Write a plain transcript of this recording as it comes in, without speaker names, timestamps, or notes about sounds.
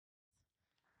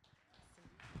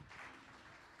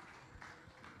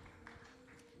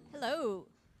Hello.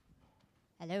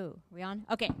 Hello. Are we on?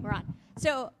 Okay, we're on.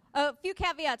 So a few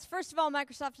caveats. First of all,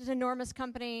 Microsoft is an enormous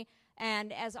company,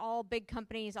 and as all big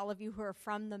companies, all of you who are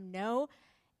from them know,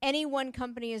 any one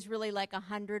company is really like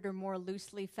 100 or more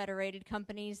loosely federated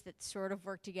companies that sort of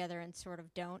work together and sort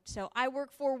of don't. So I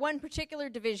work for one particular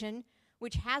division,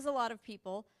 which has a lot of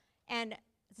people, and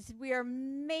we are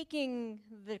making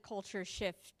the culture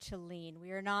shift to lean.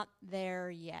 We are not there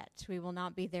yet. We will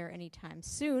not be there anytime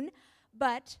soon,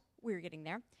 but we're getting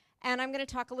there. And I'm going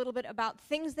to talk a little bit about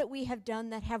things that we have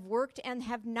done that have worked and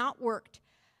have not worked.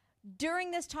 During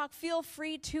this talk, feel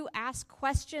free to ask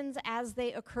questions as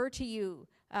they occur to you.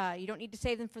 You don't need to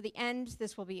save them for the end.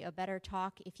 This will be a better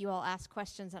talk if you all ask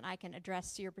questions and I can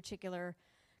address your particular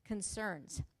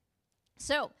concerns.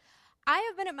 So, I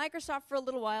have been at Microsoft for a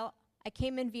little while. I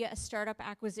came in via a startup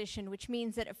acquisition, which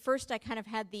means that at first I kind of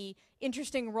had the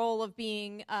interesting role of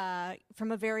being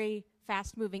from a very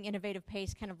fast-moving, innovative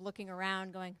pace, kind of looking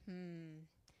around, going,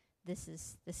 this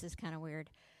is kind of weird.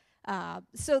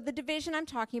 So the division I'm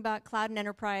talking about, Cloud and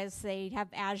Enterprise, they have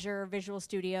Azure, Visual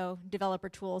Studio, developer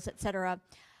tools, etc.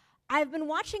 I've been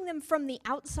watching them from the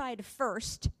outside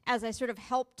first, as I sort of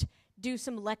helped do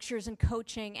some lectures and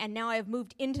coaching, and now I've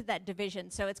moved into that division.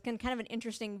 So it's kind of an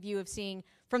interesting view of seeing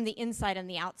from the inside and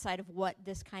the outside of what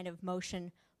this kind of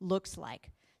motion looks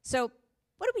like. So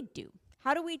what do we do?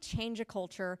 How do we change a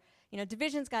culture? You know,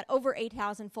 Division's got over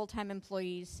 8,000 full-time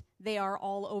employees. They are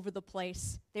all over the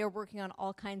place. They are working on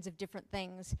all kinds of different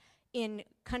things in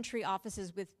country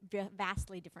offices with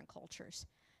vastly different cultures.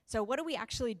 So what do we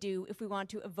actually do if we want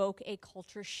to evoke a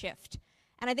culture shift?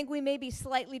 And I think we may be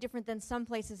slightly different than some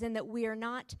places in that we are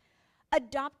not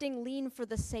adopting lean for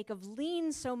the sake of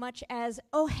lean so much as,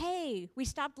 oh, hey, we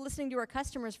stopped listening to our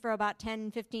customers for about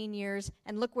 10, 15 years,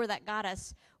 and look where that got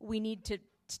us. We need to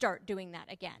start doing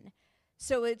that again.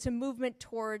 So it's a movement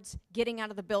towards getting out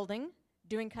of the building,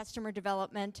 doing customer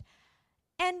development,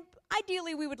 and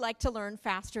ideally we would like to learn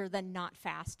faster than not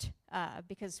fast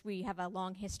because we have a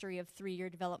long history of 3-year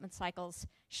development cycles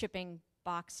shipping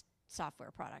boxed software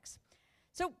products.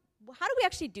 So how do we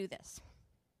actually do this?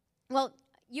 Well,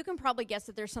 you can probably guess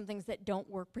that there's some things that don't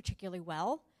work particularly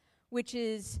well, which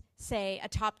is, say, a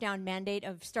top-down mandate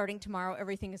of starting tomorrow,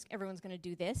 everyone's going to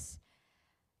do this.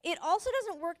 It also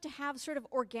doesn't work to have sort of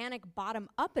organic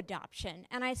bottom-up adoption,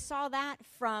 and I saw that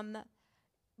from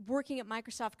working at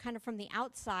Microsoft kind of from the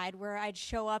outside, where I'd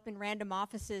show up in random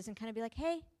offices and kind of be like,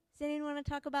 hey, does anyone want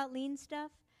to talk about lean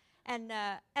stuff? And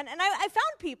I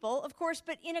found people, of course,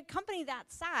 but in a company that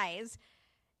size,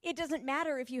 it doesn't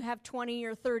matter if you have 20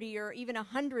 or 30 or even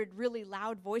 100 really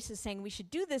loud voices saying we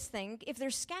should do this thing. If they're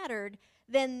scattered,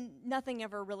 then nothing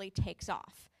ever really takes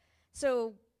off.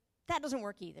 So that doesn't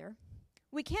work either.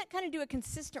 We can't kind of do a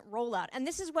consistent rollout, and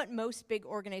this is what most big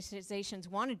organizations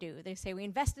want to do. They say we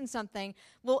invest in something,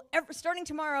 well, starting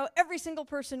tomorrow, every single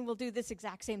person will do this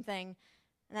exact same thing,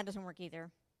 and that doesn't work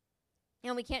either.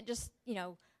 And we can't just,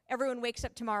 everyone wakes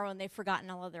up tomorrow and they've forgotten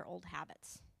all of their old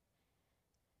habits.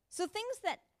 So things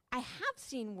that I have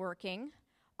seen working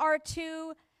are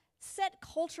to set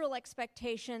cultural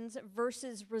expectations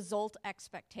versus result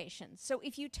expectations. So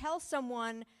if you tell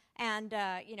someone, and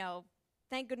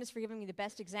thank goodness for giving me the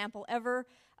best example ever,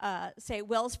 say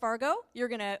Wells Fargo, you're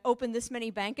going to open this many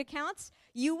bank accounts,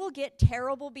 you will get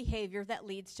terrible behavior that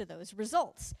leads to those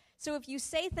results. So if you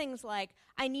say things like,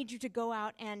 I need you to go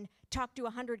out and talk to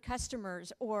 100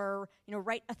 customers, or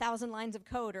write 1,000 lines of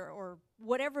code, or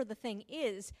whatever the thing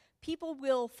is, people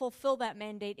will fulfill that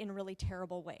mandate in really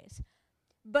terrible ways.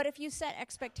 But if you set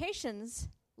expectations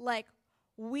like,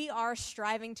 we are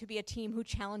striving to be a team who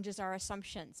challenges our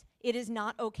assumptions, it is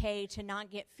not okay to not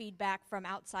get feedback from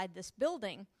outside this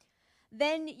building,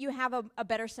 then you have a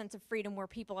better sense of freedom where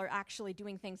people are actually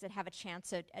doing things that have a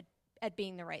chance at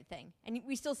being the right thing. And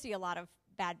we still see a lot of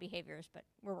bad behaviors, but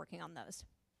we're working on those.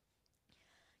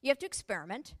 You have to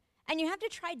experiment, and you have to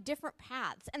try different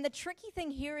paths. And the tricky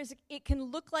thing here is it can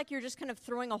look like you're just kind of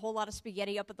throwing a whole lot of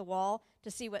spaghetti up at the wall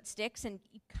to see what sticks, and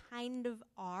you kind of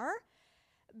are.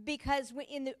 Because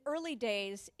in the early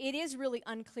days, it is really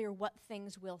unclear what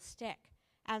things will stick.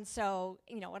 And so,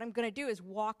 what I'm going to do is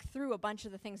walk through a bunch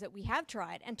of the things that we have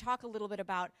tried and talk a little bit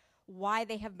about why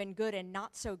they have been good and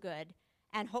not so good,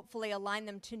 and hopefully align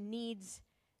them to needs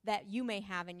that you may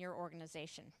have in your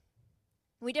organization.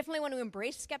 We definitely want to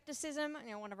embrace skepticism.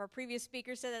 One of our previous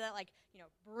speakers said that,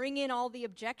 bring in all the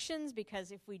objections,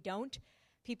 because if we don't,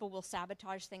 people will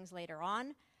sabotage things later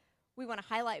on. We want to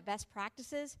highlight best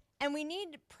practices, and we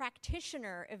need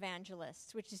practitioner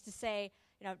evangelists, which is to say,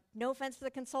 no offense to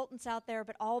the consultants out there,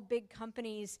 but all big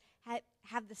companies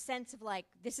have the sense of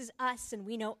this is us, and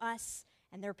we know us,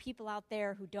 and there are people out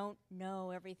there who don't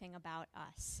know everything about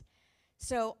us.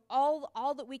 So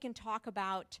all that we can talk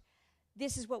about,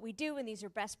 this is what we do and these are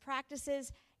best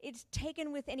practices, it's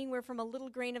taken with anywhere from a little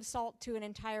grain of salt to an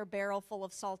entire barrel full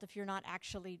of salt if you're not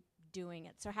actually doing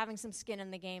it. So having some skin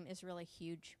in the game is really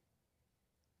huge.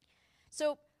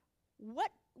 So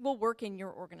what will work in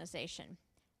your organization?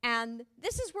 And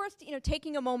this is worth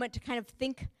taking a moment to kind of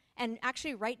think and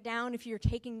actually write down, if you're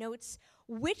taking notes,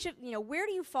 where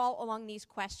do you fall along these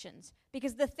questions?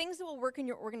 Because the things that will work in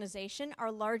your organization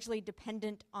are largely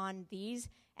dependent on these,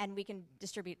 and we can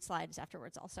distribute slides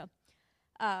afterwards also.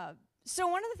 So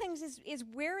one of the things is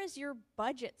where is your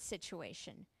budget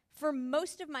situation? For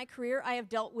most of my career, I have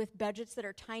dealt with budgets that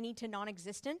are tiny to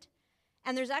non-existent.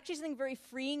 And there's actually something very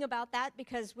freeing about that,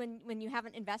 because when you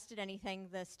haven't invested anything,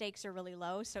 the stakes are really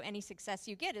low, so any success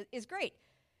you get is great.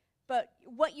 But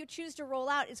what you choose to roll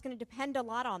out is going to depend a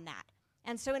lot on that.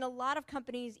 And so in a lot of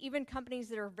companies, even companies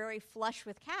that are very flush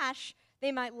with cash,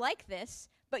 they might like this,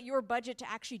 but your budget to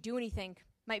actually do anything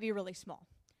might be really small.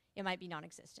 It might be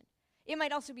non-existent. It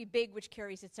might also be big, which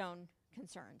carries its own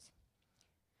concerns.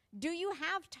 Do you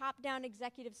have top-down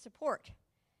executive support?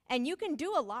 And you can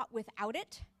do a lot without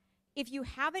it. If you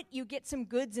have it, you get some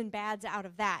goods and bads out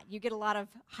of that. You get a lot of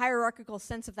hierarchical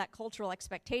sense of that cultural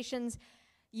expectations.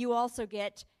 You also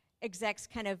get execs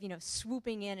kind of,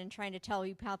 swooping in and trying to tell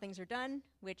you how things are done,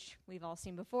 which we've all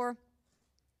seen before.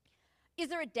 Is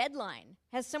there a deadline?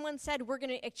 Has someone said we're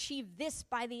going to achieve this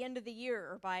by the end of the year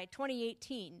or by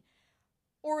 2018?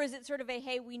 Or is it sort of a,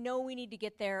 hey, we know we need to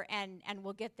get there and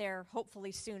we'll get there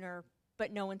hopefully sooner,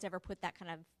 but no one's ever put that kind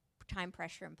of time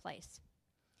pressure in place?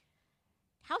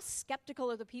 How skeptical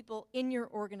are the people in your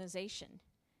organization?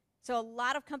 So a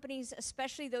lot of companies,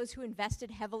 especially those who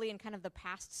invested heavily in kind of the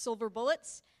past silver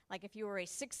bullets, like if you were a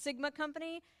Six Sigma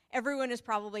company, everyone is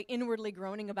probably inwardly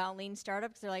groaning about lean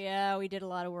startups. They're like, yeah, we did a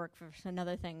lot of work for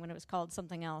another thing when it was called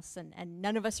something else, and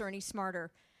none of us are any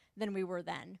smarter than we were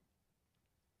then.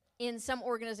 In some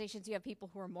organizations, you have people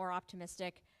who are more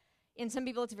optimistic. In some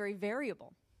people, it's very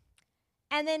variable.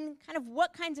 And then kind of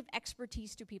what kinds of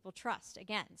expertise do people trust?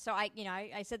 Again, so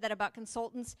I said that about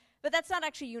consultants, but that's not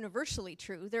actually universally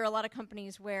true. There are a lot of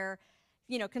companies where,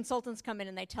 consultants come in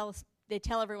and they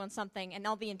tell everyone something, and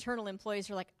all the internal employees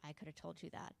are like, I could have told you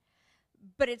that.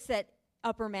 But it's that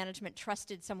upper management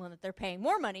trusted someone that they're paying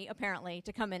more money, apparently,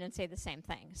 to come in and say the same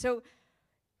thing. So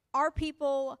are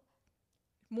people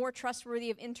more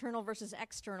trustworthy of internal versus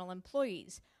external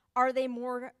employees? Are they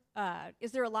more,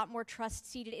 is there a lot more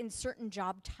trust seated in certain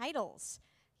job titles?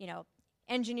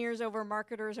 Engineers over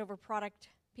marketers, over product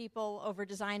people, over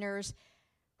designers.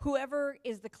 Whoever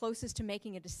is the closest to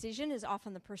making a decision is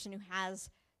often the person who has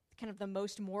kind of the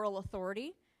most moral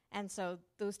authority. And so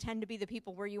those tend to be the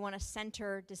people where you want to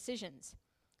center decisions.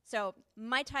 So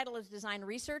my title is design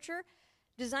researcher.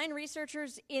 Design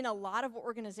researchers in a lot of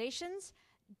organizations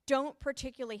don't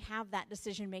particularly have that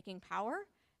decision-making power,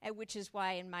 which is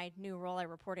why in my new role I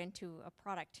report into a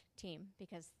product team,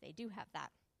 because they do have that.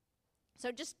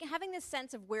 So just having this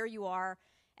sense of where you are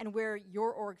and where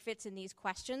your org fits in these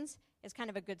questions is kind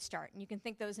of a good start. And you can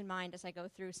think those in mind as I go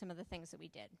through some of the things that we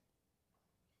did.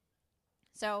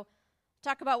 So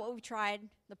talk about what we tried,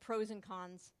 the pros and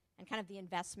cons, and kind of the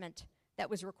investment that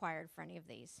was required for any of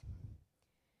these.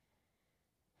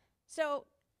 So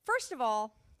first of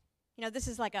all, this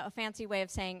is like a fancy way of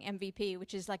saying MVP,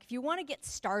 which is like if you want to get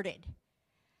started,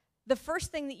 the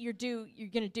first thing that you're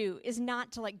going to do is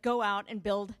not to go out and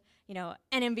build, an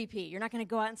MVP. You're not going to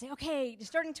go out and say, okay,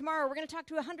 starting tomorrow, we're going to talk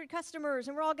to 100 customers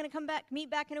and we're all going to meet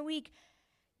back in a week.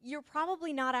 You're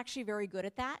probably not actually very good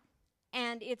at that,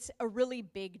 and it's a really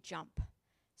big jump.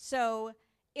 So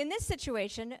in this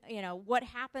situation, what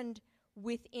happened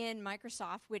within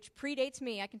Microsoft, which predates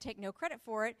me, I can take no credit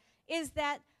for it, is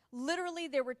that literally,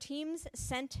 there were teams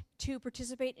sent to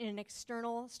participate in an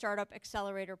external startup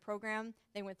accelerator program.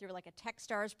 They went through a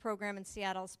TechStars program in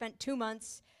Seattle, spent 2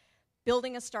 months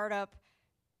building a startup,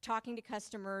 talking to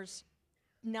customers,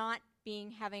 not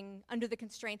having under the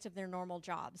constraints of their normal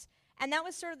jobs. And that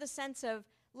was sort of the sense of,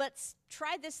 let's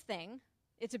try this thing.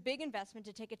 It's a big investment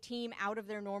to take a team out of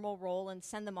their normal role and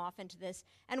send them off into this,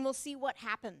 and we'll see what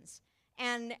happens.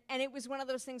 And it was one of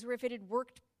those things where if it had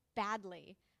worked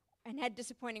badly and had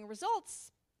disappointing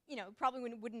results, probably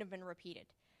wouldn't have been repeated.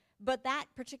 But that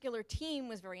particular team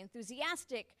was very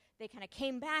enthusiastic. They kind of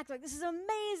came back like, this is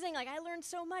amazing. I learned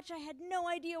so much. I had no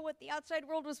idea what the outside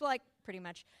world was like, pretty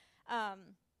much.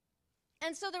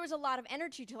 And so there was a lot of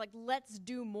energy to let's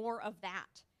do more of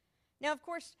that. Now, of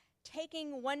course,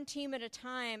 taking one team at a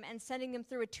time and sending them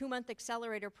through a 2-month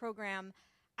accelerator program,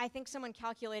 I think someone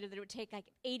calculated that it would take like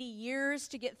 80 years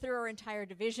to get through our entire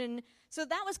division. So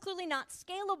that was clearly not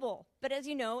scalable. But as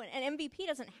you know, an MVP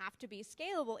doesn't have to be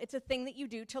scalable. It's a thing that you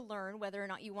do to learn whether or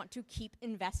not you want to keep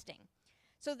investing.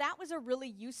 So that was a really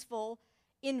useful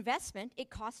investment. It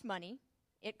cost money,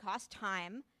 it cost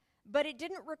time, but it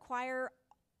didn't require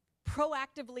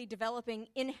proactively developing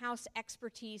in-house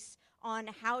expertise on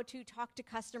how to talk to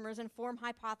customers and form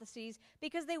hypotheses,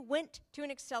 because they went to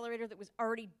an accelerator that was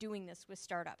already doing this with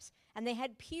startups. And they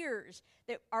had peers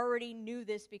that already knew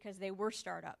this because they were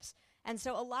startups. And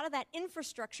so a lot of that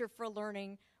infrastructure for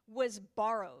learning was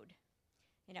borrowed.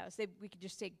 You know, so we could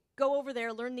just say, go over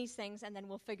there, learn these things, and then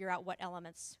we'll figure out what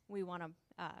elements we want to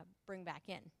bring back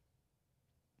in.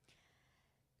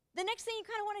 The next thing you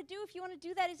kind of want to do, if you want to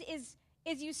do that,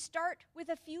 is you start with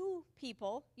a few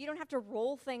people. You don't have to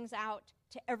roll things out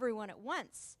to everyone at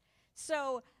once.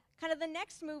 So kind of the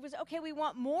next move is, okay, we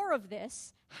want more of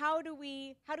this. How do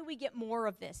we get more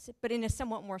of this, but in a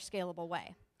somewhat more scalable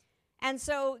way? And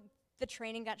so the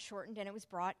training got shortened and it was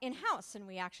brought in-house. And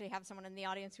we actually have someone in the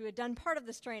audience who had done part of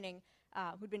this training,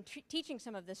 who'd been teaching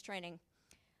some of this training.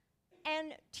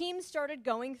 And teams started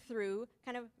going through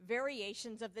kind of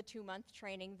variations of the 2-month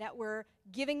training that were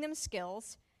giving them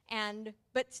skills,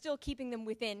 but still keeping them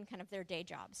within kind of their day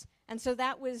jobs. And so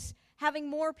that was having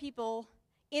more people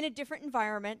in a different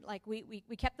environment, like we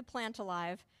kept the plant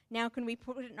alive. Now can we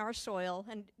put it in our soil,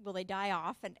 and will they die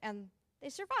off? And they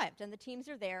survived, and the teams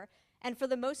are there. And for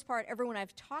the most part, everyone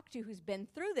I've talked to who's been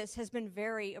through this has been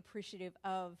very appreciative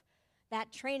of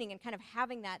that training and kind of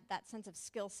having that sense of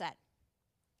skill set.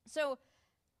 So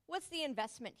what's the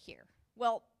investment here?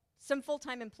 Well, some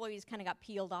full-time employees kind of got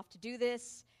peeled off to do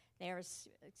this. There's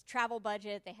travel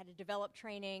budget, they had to develop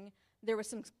training. There were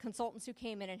some consultants who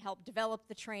came in and helped develop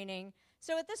the training.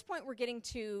 So at this point, we're getting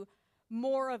to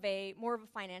more of a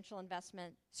financial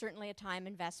investment, certainly a time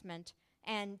investment,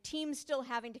 and teams still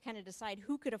having to kind of decide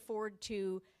who could afford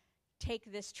to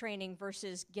take this training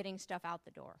versus getting stuff out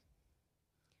the door.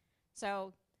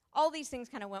 So all these things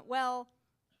kind of went well.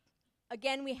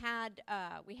 Again, we had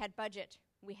budget.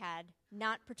 We had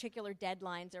not particular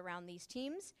deadlines around these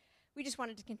teams. We just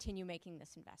wanted to continue making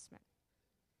this investment.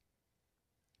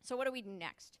 So what do we do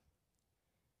next?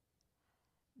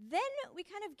 Then we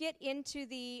kind of get into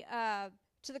the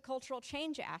cultural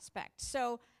change aspect.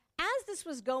 So as this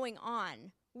was going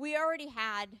on, we already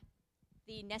had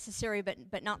the necessary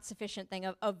but not sufficient thing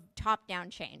of top-down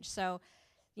change. So,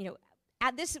 you know,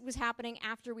 this was happening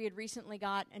after we had recently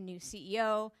got a new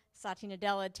CEO. Satya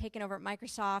Nadella had taken over at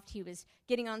Microsoft. He was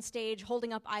getting on stage,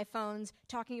 holding up iPhones,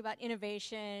 talking about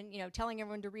innovation, you know, telling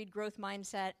everyone to read growth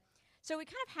mindset. So we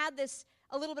kind of had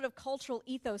a little bit of cultural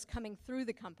ethos coming through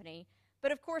the company.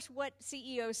 But of course, what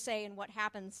CEOs say and what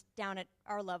happens down at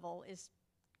our level is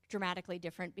dramatically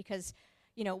different because,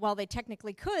 you know, while they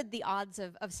technically could, the odds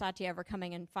of Satya ever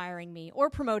coming and firing me or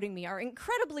promoting me are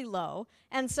incredibly low.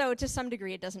 And so to some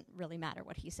degree, it doesn't really matter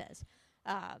what he says.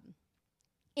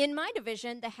 In my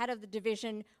division, the head of the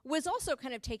division was also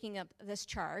kind of taking up this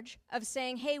charge of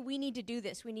saying, hey, we need to do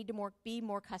this. We need to be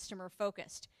more customer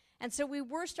focused. And so we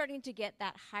were starting to get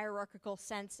that hierarchical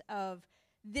sense of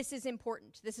this is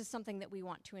important. This is something that we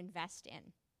want to invest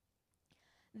in.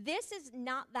 This is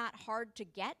not that hard to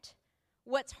get.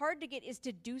 What's hard to get is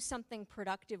to do something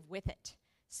productive with it.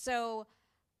 So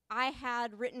I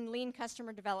had written lean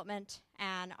customer development,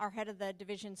 and our head of the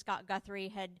division, Scott Guthrie,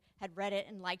 had read it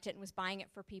and liked it and was buying it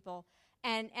for people.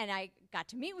 And I got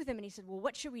to meet with him, and he said, well,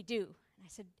 what should we do? And I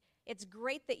said, it's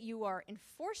great that you are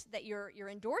you're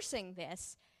endorsing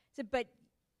this, but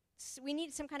we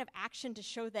need some kind of action to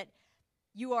show that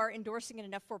you are endorsing it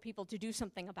enough for people to do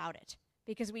something about it.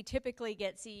 Because we typically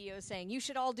get CEOs saying, you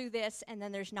should all do this, and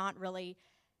then there's not really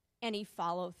any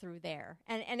follow-through there.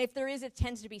 And if there is, it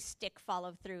tends to be stick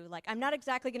follow-through. Like, I'm not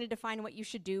exactly going to define what you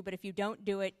should do, but if you don't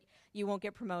do it, you won't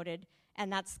get promoted.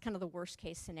 And that's kind of the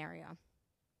worst-case scenario.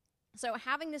 So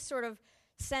having this sort of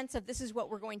sense of this is what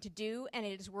we're going to do, and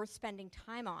it is worth spending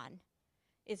time on,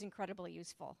 is incredibly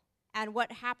useful. And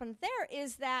what happened there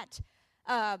is that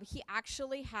he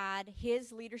actually had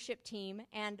his leadership team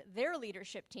and their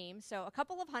leadership team, so a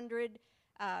couple of hundred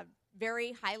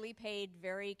very highly paid,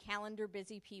 very calendar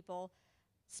busy people,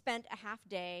 spent a half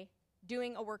day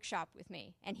doing a workshop with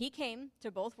me. And he came to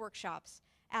both workshops,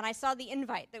 and I saw the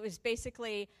invite that was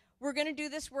basically, we're going to do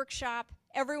this workshop,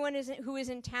 everyone who is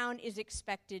in town is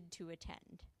expected to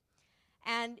attend.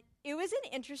 And it was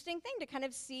an interesting thing to kind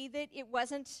of see that there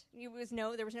was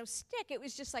no stick. It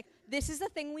was just like, this is the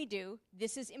thing we do.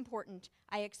 This is important.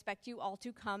 I expect you all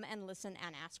to come and listen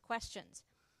and ask questions.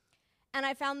 And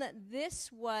I found that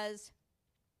this was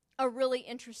a really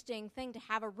interesting thing to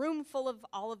have a room full of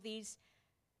all of these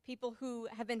people who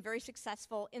have been very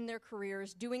successful in their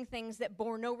careers doing things that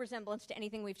bore no resemblance to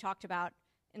anything we've talked about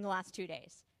in the last 2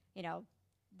 days. You know,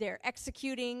 they're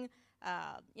executing,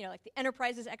 like the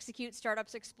enterprises execute,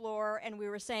 startups explore, and we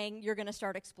were saying you're going to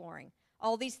start exploring.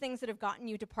 All these things that have gotten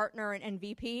you to partner and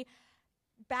VP,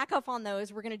 back off on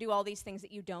those. We're going to do all these things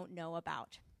that you don't know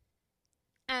about.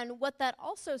 And what that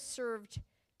also served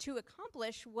to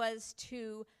accomplish was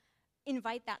to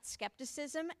invite that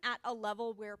skepticism at a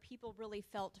level where people really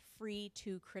felt free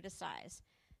to criticize.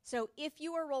 So if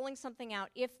you are rolling something out,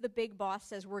 if the big boss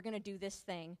says we're going to do this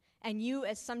thing, and you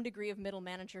as some degree of middle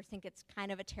manager think it's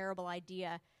kind of a terrible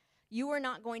idea, you are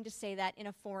not going to say that in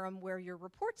a forum where your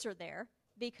reports are there,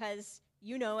 because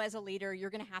you know as a leader you're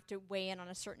going to have to weigh in on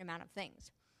a certain amount of things.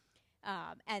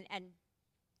 And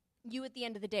you at the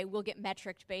end of the day will get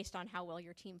metriced based on how well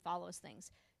your team follows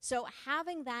things. So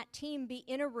having that team be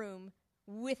in a room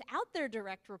without their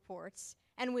direct reports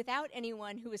and without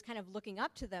anyone who was kind of looking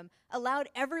up to them allowed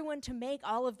everyone to make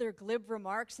all of their glib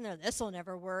remarks and this will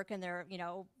never work, and they're,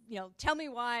 tell me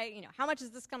why, how much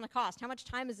is this going to cost? How much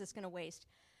time is this going to waste?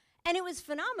 And it was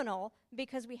phenomenal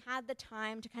because we had the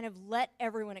time to kind of let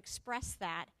everyone express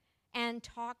that and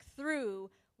talk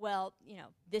through, well,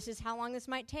 this is how long this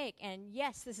might take, and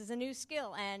yes, this is a new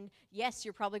skill, and yes,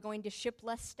 you're probably going to ship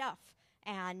less stuff.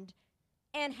 And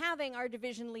having our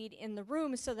division lead in the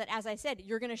room so that, as I said,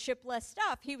 you're going to ship less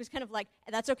stuff, he was kind of like,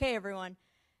 that's okay, everyone.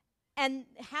 And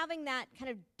having that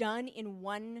kind of done in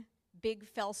one big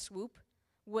fell swoop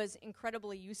was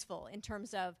incredibly useful in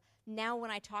terms of now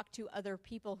when I talk to other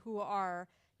people who are,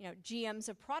 GMs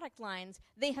of product lines,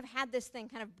 they have had this thing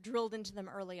kind of drilled into them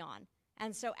early on.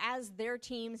 And so as their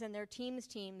teams and their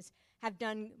teams have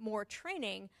done more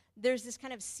training, there's this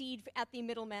kind of seed at the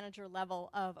middle manager level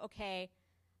of, okay,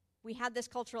 we had this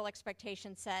cultural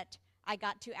expectation set. I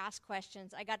got to ask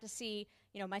questions. I got to see,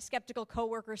 my skeptical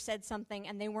coworker said something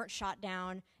and they weren't shot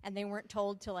down and they weren't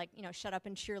told to shut up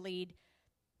and cheerlead.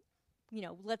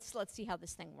 Let's see how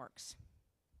this thing works.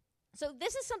 So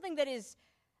this is something that is,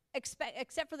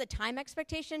 except for the time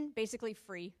expectation, basically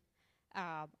free.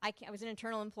 I was an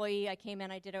internal employee. I came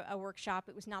in, I did a workshop.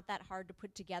 It was not that hard to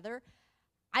put together.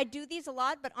 I do these a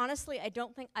lot, but honestly, I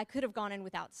don't think I could have gone in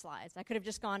without slides. I could have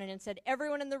just gone in and said,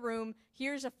 everyone in the room,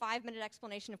 here's a 5-minute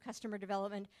explanation of customer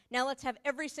development. Now let's have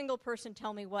every single person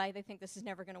tell me why they think this is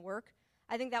never going to work.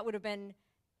 I think that would have been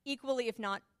equally, if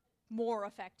not more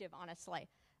effective, honestly.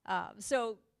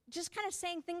 So just kind of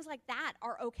saying things like that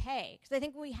are okay, because I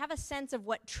think we have a sense of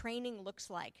what training looks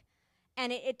like.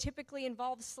 And it typically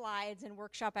involves slides and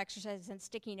workshop exercises and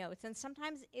sticky notes. And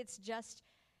sometimes it's just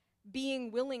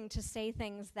being willing to say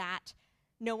things that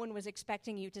no one was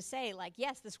expecting you to say, like,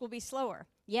 yes, this will be slower.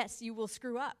 Yes, you will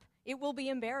screw up. It will be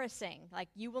embarrassing. Like,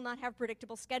 you will not have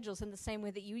predictable schedules in the same way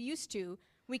that you used to.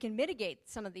 We can mitigate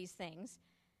some of these things.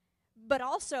 But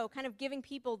also kind of giving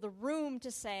people the room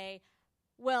to say,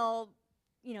 well,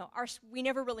 we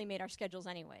never really made our schedules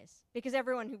anyways, because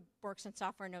everyone who works in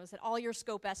software knows that all your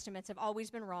scope estimates have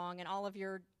always been wrong, and all of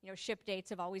your ship dates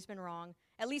have always been wrong,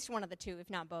 at least one of the two, if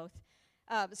not both.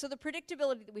 So the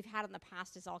predictability that we've had in the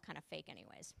past is all kind of fake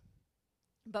anyways.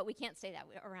 But we can't say that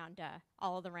around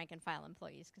all of the rank and file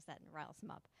employees, because that riles them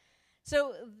up.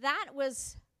 So that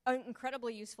was an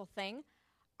incredibly useful thing.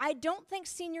 I don't think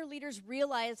senior leaders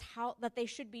realize that they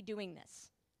should be doing this,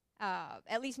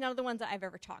 at least none of the ones that I've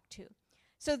ever talked to.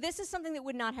 So this is something that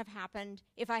would not have happened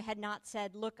if I had not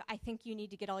said, look, I think you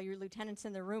need to get all your lieutenants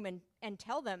in the room and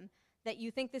tell them that you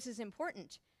think this is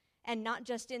important, and not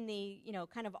just in the,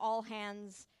 kind of all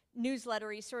hands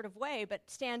newslettery sort of way, but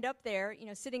stand up there,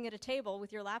 sitting at a table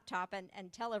with your laptop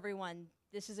and tell everyone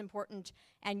this is important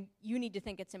and you need to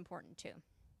think it's important too.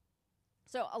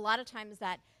 So a lot of times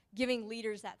that giving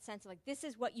leaders that sense of like, this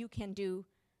is what you can do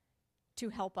to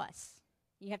help us.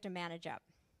 You have to manage up.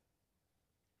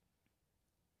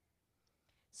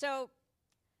 So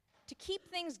to keep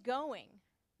things going,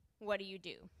 what do you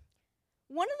do?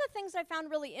 One of the things I found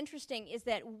really interesting is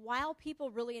that while people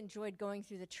really enjoyed going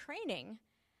through the training,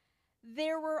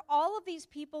 there were all of these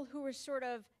people who were sort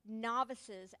of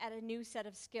novices at a new set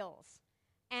of skills.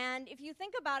 And if you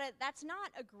think about it, that's not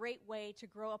a great way to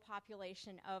grow a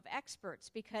population of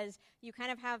experts, because you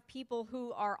kind of have people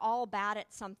who are all bad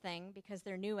at something because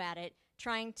they're new at it,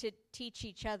 trying to teach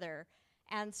each other.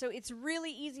 And so it's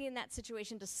really easy in that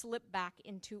situation to slip back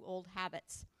into old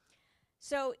habits.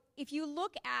 So if you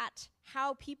look at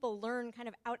how people learn kind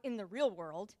of out in the real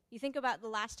world, you think about the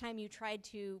last time you tried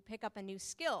to pick up a new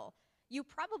skill, you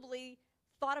probably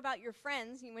thought about your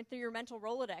friends, you went through your mental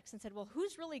Rolodex and said, well,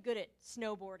 who's really good at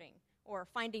snowboarding or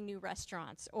finding new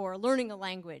restaurants or learning a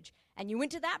language. And you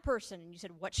went to that person and you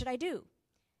said, what should I do?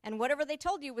 And whatever they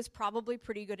told you was probably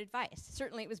pretty good advice.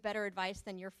 Certainly it was better advice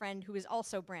than your friend who is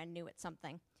also brand new at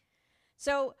something.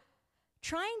 So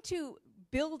trying to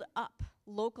build up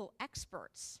local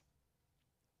experts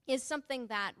is something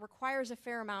that requires a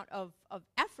fair amount of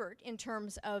effort in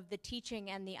terms of the teaching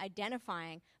and the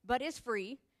identifying, but is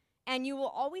free. And you will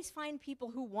always find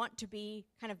people who want to be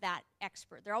kind of that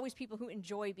expert. There are always people who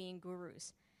enjoy being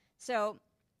gurus. So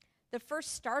the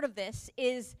first start of this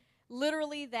is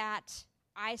literally that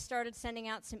I started sending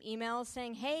out some emails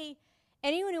saying, hey,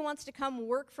 anyone who wants to come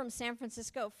work from San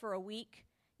Francisco for a week,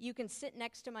 you can sit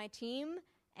next to my team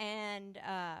and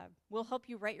we'll help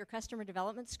you write your customer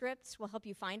development scripts. We'll help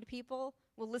you find people.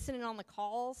 We'll listen in on the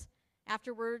calls.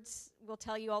 Afterwards, we'll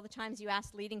tell you all the times you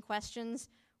asked leading questions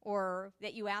or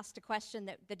that you asked a question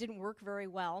that didn't work very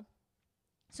well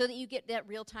so that you get that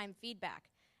real-time feedback.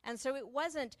 And so it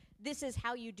wasn't, this is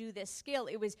how you do this skill.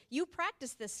 It was, you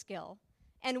practice this skill,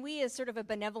 and we as sort of a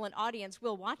benevolent audience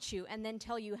will watch you and then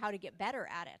tell you how to get better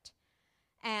at it.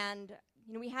 And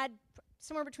we had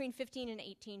somewhere between 15 and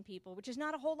 18 people, which is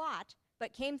not a whole lot,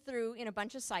 but came through in a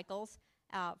bunch of cycles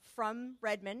from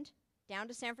Redmond down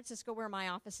to San Francisco where my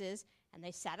office is, and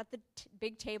they sat at the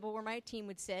big table where my team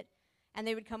would sit, and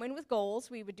they would come in with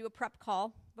goals. We would do a prep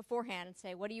call beforehand and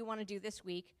say, what do you want to do this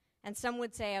week? And some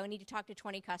would say, I need to talk to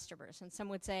 20 customers. And some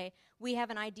would say, we have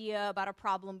an idea about a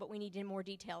problem, but we need more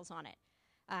details on it.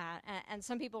 And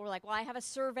some people were like, well, I have a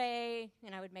survey,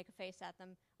 and I would make a face at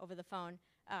them over the phone.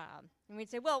 And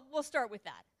we'd say, well, we'll start with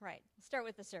that. Right, start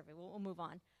with the survey. We'll move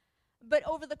on. But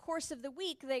over the course of the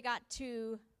week, they got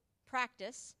to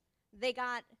practice. They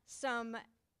got some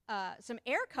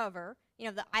air cover,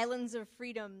 the islands of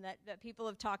freedom that people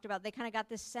have talked about. They kind of got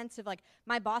this sense of like,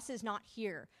 my boss is not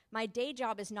here. My day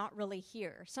job is not really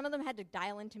here. Some of them had to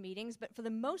dial into meetings, but for the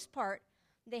most part,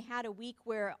 they had a week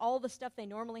where all the stuff they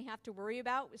normally have to worry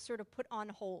about was sort of put on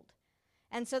hold.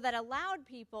 And so that allowed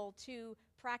people to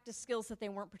practice skills that they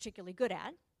weren't particularly good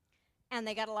at, and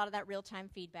they got a lot of that real-time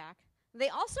feedback. They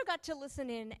also got to listen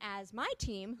in as my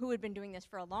team, who had been doing this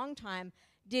for a long time,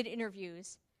 did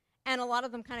interviews. And a lot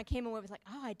of them kind of came away with like,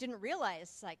 oh, I didn't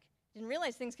realize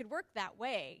things could work that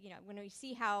way. When we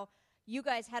see how you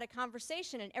guys had a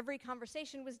conversation and every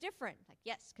conversation was different. Like,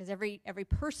 yes, because every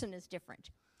person is different.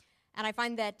 And I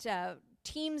find that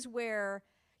teams where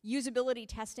usability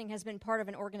testing has been part of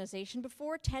an organization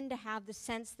before tend to have the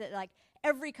sense that like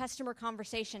every customer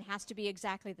conversation has to be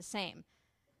exactly the same.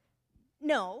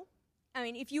 No. I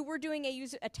mean, if you were doing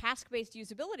a task-based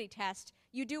usability test,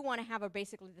 you do want to have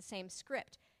basically the same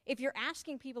script. If you're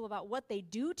asking people about what they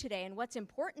do today and what's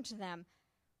important to them,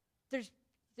 there's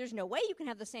no way you can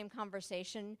have the same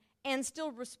conversation and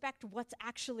still respect what's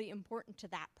actually important to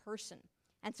that person.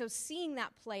 And so seeing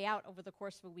that play out over the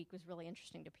course of a week was really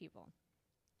interesting to people.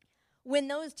 When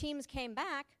those teams came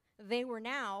back, they were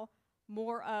now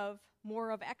more of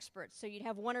experts. So you'd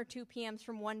have 1 or 2 PMs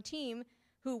from one team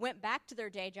who went back to their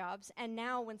day jobs, and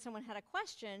now when someone had a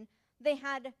question, they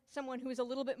had someone who was a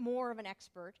little bit more of an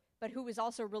expert, but who was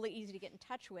also really easy to get in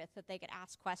touch with that they could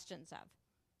ask questions of.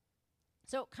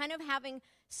 So kind of having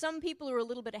some people who are a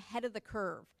little bit ahead of the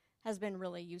curve has been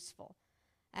really useful.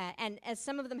 And as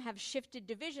some of them have shifted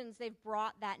divisions, they've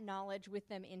brought that knowledge with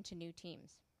them into new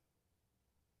teams.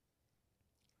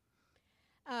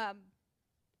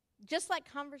 Just like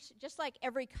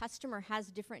every customer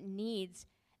has different needs,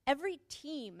 every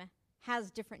team has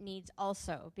different needs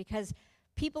also, because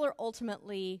people are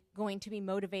ultimately going to be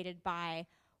motivated by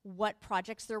what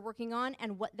projects they're working on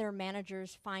and what their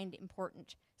managers find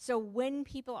important. So when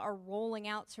people are rolling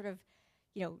out sort of,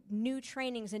 new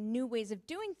trainings and new ways of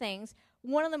doing things,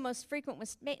 one of the most frequent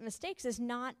mistakes is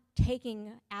not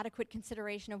taking adequate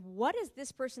consideration of what is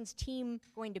this person's team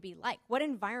going to be like? What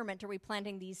environment are we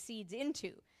planting these seeds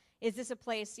into? Is this a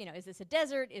place, is this a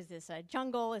desert? Is this a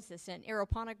jungle? Is this an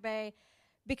aeroponic bay?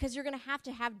 Because you're going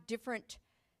to have different,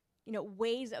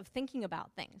 ways of thinking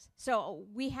about things. So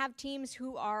we have teams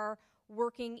who are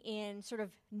working in sort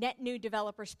of net new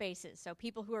developer spaces. So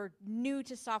people who are new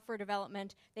to software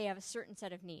development, they have a certain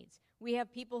set of needs. We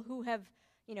have people who have,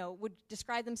 would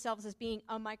describe themselves as being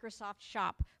a Microsoft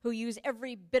shop, who use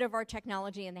every bit of our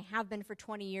technology, and they have been for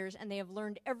 20 years, and they have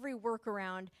learned every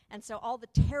workaround, and so all the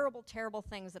terrible, terrible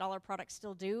things that all our products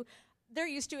still do, they're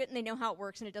used to it, and they know how it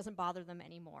works, and it doesn't bother them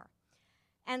anymore.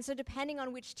 And so depending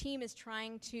on which team is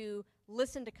trying to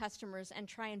listen to customers and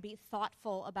try and be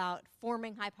thoughtful about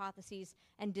forming hypotheses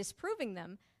and disproving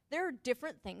them, there are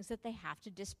different things that they have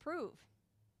to disprove.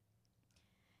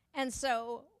 And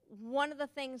so one of the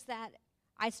things that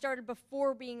I started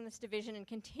before being in this division and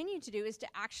continue to do is to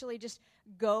actually just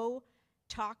go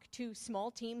talk to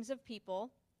small teams of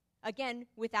people, again,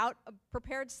 without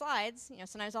prepared slides.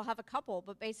 Sometimes I'll have a couple,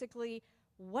 but basically,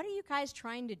 what are you guys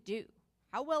trying to do?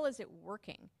 How well is it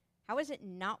working? How is it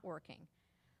not working?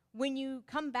 When you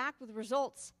come back with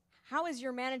results, how is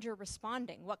your manager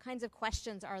responding? What kinds of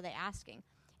questions are they asking?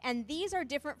 And these are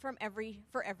different for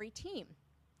every team.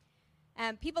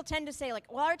 People tend to say,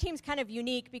 well, our team's kind of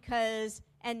unique because,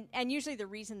 and usually the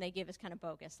reason they give is kind of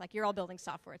bogus, like you're all building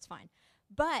software, it's fine.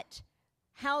 But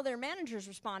how their managers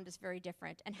respond is very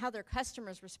different, and how their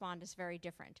customers respond is very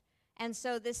different. And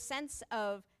so this sense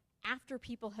of, after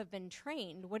people have been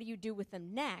trained, what do you do with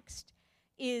them next,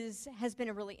 has been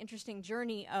a really interesting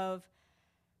journey of,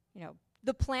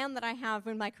 the plan that I have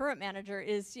in my current manager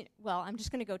is, I'm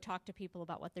just going to go talk to people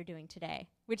about what they're doing today,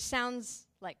 which sounds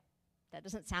like, that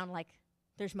doesn't sound like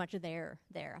there's much of there.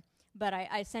 But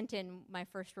I sent in my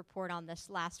first report on this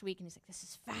last week, and he's like, this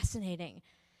is fascinating.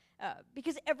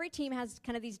 Because every team has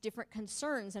kind of these different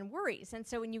concerns and worries. And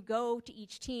so when you go to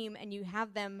each team and you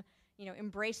have them,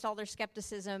 embrace all their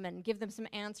skepticism and give them some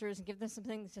answers and give them some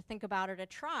things to think about or to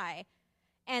try,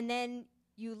 and then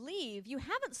you leave, you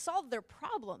haven't solved their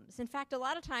problems. In fact, a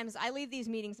lot of times I leave these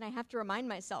meetings and I have to remind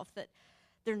myself that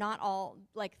they're not all,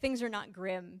 things are not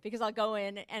grim, because I'll go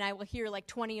in and I will hear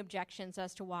 20 objections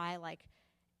as to why,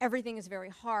 everything is very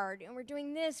hard, and we're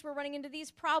doing this, we're running into these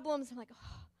problems. I'm like,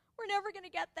 oh, we're never going to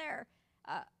get there.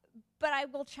 But I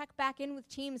will check back in with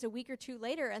teams a week or two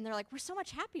later, and they're like, we're so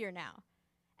much happier now.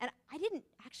 And I didn't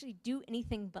actually do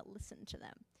anything but listen to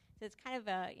them. So it's kind of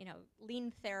a,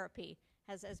 lean therapy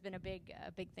has been a big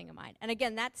thing of mine. And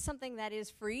again, that's something that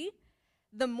is free.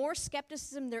 The more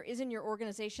skepticism there is in your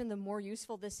organization, the more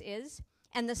useful this is,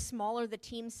 and the smaller the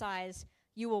team size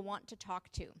you will want to talk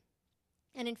to.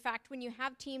 And in fact, when you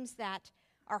have teams that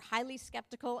are highly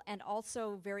skeptical and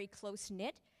also very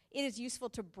close-knit, it is useful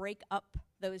to break up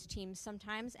those teams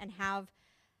sometimes and have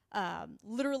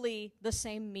literally the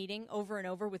same meeting over and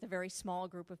over with a very small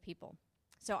group of people.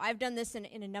 So I've done this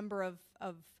in a number of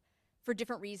for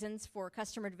different reasons, for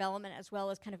customer development as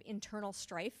well as kind of internal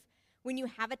strife. When you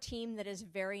have a team that is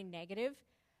very negative,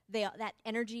 that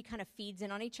energy kind of feeds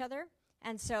in on each other.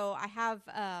 And so I have,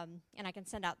 and I can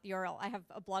send out the URL, I have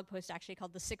a blog post actually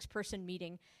called The 6-Person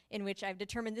Meeting, in which I've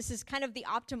determined this is kind of the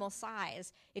optimal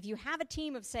size. If you have a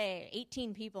team of, say,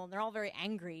 18 people, and they're all very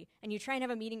angry, and you try and have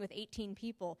a meeting with 18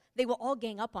 people, they will all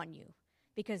gang up on you,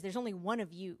 because there's only one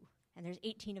of you, and there's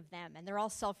 18 of them, and they're all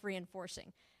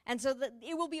self-reinforcing. And so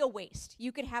it will be a waste.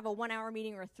 You could have a 1-hour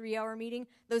meeting or a 3-hour meeting.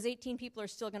 Those 18 people are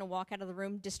still going to walk out of the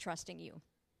room distrusting you.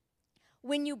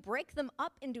 When you break them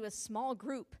up into a small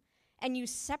group, and you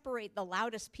separate the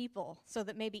loudest people so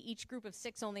that maybe each group of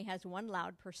 6 only has one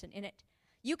loud person in it,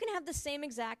 you can have the same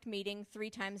exact meeting 3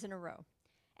 times in a row.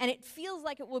 And it feels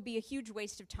like it will be a huge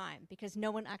waste of time, because no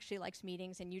one actually likes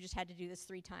meetings and you just had to do this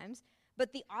 3 times.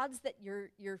 But the odds that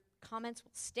your comments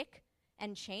will stick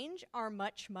and change are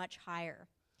much, much higher.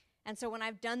 And so when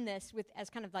I've done this as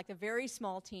kind of like a very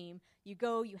small team, you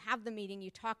go, you have the meeting,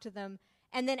 you talk to them,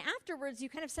 and then afterwards, you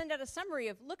kind of send out a summary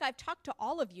of, look, I've talked to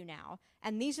all of you now,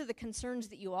 and these are the concerns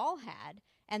that you all had,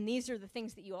 and these are the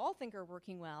things that you all think are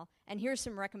working well, and here's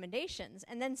some recommendations.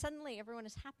 And then suddenly, everyone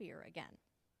is happier again.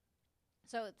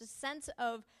 So the sense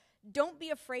of, don't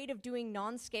be afraid of doing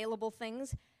non-scalable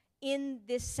things in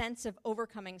this sense of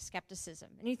overcoming skepticism.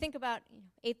 And you think about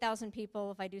 8,000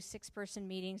 people, if I do 6-person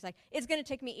meetings, it's going to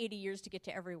take me 80 years to get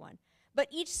to everyone. But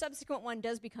each subsequent one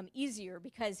does become easier,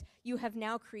 because you have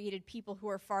now created people who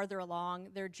are farther along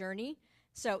their journey.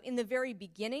 So in the very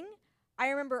beginning, I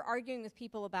remember arguing with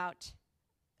people about,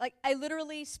 I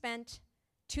literally spent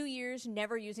 2 years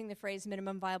never using the phrase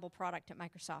minimum viable product at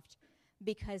Microsoft,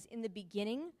 because in the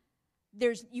beginning,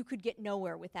 you could get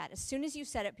nowhere with that. As soon as you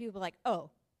said it, people were like,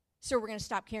 oh, so we're going to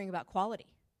stop caring about quality.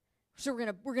 So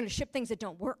we're going to ship things that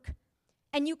don't work.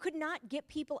 And you could not get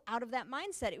people out of that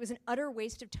mindset. It was an utter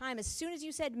waste of time. As soon as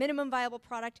you said minimum viable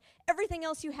product, everything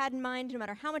else you had in mind, no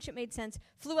matter how much it made sense,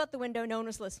 flew out the window, no one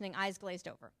was listening, eyes glazed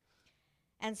over.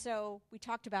 And so we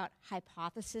talked about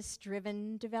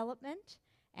hypothesis-driven development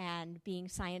and being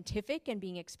scientific and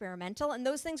being experimental, and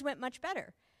those things went much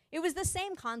better. It was the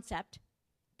same concept,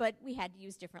 but we had to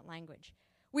use different language.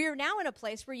 We are now in a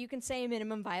place where you can say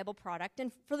minimum viable product,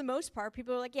 and for the most part,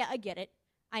 people are like, yeah, I get it.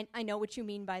 I know what you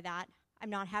mean by that. I'm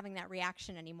not having that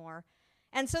reaction anymore.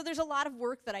 And so there's a lot of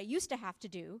work that I used to have to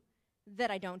do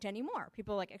that I don't anymore.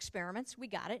 People are like, experiments, we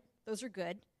got it. Those are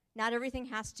good. Not everything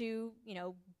has to,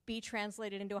 be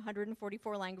translated into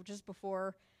 144 languages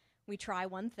before we try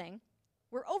one thing.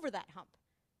 We're over that hump.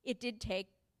 It did take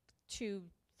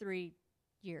 2-3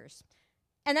 years.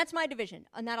 And that's my division.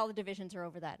 Not all the divisions are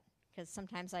over that, because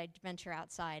sometimes I venture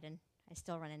outside and I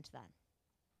still run into that.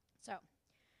 So,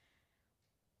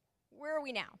 where are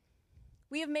we now?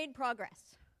 We have made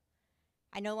progress.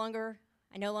 I no longer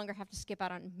have to skip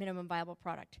out on minimum viable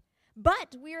product.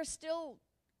 But we are still,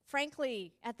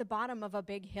 frankly, at the bottom of a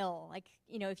big hill. Like,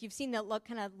 if you've seen the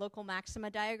kind of local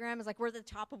maxima diagram, it's like we're at the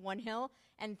top of one hill,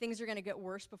 and things are going to get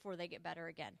worse before they get better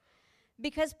again.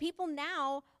 Because people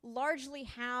now largely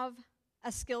have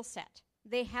a skill set.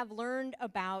 They have learned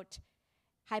about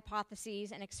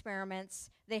hypotheses and experiments.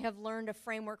 They have learned a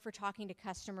framework for talking to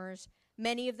customers.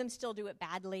 Many of them still do it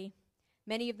badly.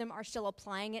 Many of them are still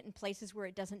applying it in places where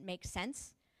it doesn't make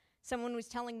sense. Someone was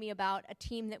telling me about a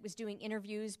team that was doing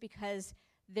interviews because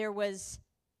there was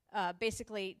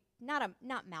basically not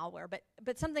malware,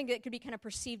 but something that could be kind of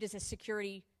perceived as a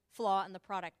security flaw in the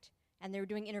product, and they were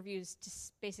doing interviews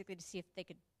basically to see if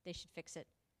they should fix it.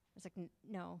 I was like,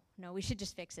 no, we should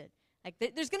just fix it. Like,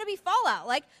 there's going to be fallout.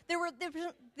 Like, the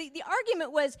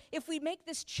argument was, if we make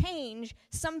this change,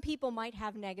 some people might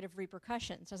have negative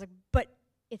repercussions. I was like, but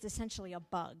it's essentially a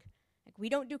bug. Like, we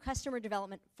don't do customer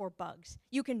development for bugs.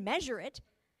 You can measure it.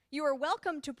 You are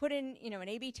welcome to put in, an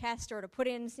A/B test or to put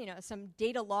in, some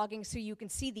data logging so you can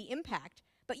see the impact,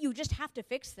 but you just have to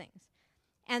fix things.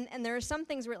 And there are some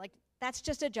things where, like, that's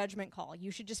just a judgment call.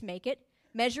 You should just make it,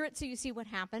 measure it so you see what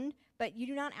happened, but you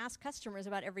do not ask customers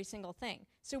about every single thing.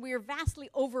 So we are vastly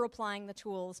over-applying the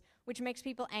tools, which makes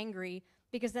people angry,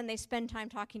 because then they spend time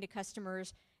talking to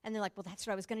customers, and they're like, well, that's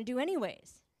what I was going to do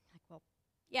anyways. Like, well,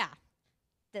 yeah,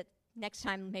 that next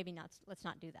time maybe not. Let's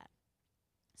not do that.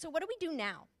 So what do we do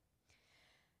now?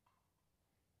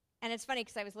 And it's funny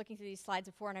because I was looking through these slides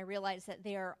before, and I realized that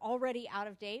they are already out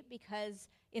of date because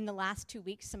in the last 2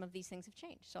 weeks, some of these things have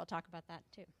changed. So I'll talk about that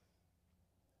too.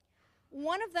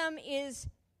 One of them is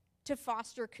to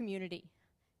foster community.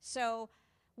 So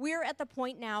we're at the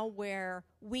point now where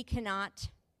we cannot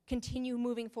continue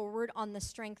moving forward on the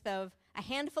strength of a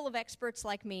handful of experts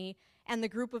like me and the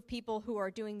group of people who are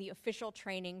doing the official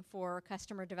training for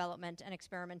customer development and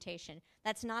experimentation.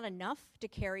 That's not enough to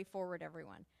carry forward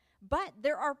everyone. But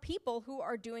there are people who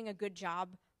are doing a good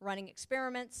job running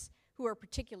experiments, who are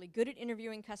particularly good at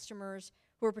interviewing customers,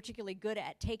 who are particularly good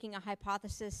at taking a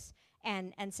hypothesis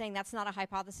and saying that's not a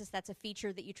hypothesis, that's a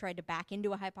feature that you tried to back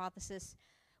into a hypothesis.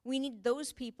 We need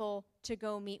those people to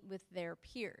go meet with their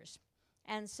peers.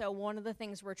 And so one of the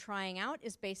things we're trying out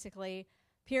is basically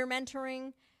peer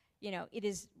mentoring. It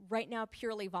is right now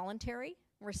purely voluntary.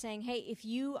 We're saying, hey, if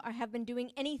you have been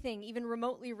doing anything even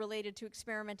remotely related to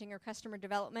experimenting or customer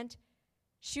development,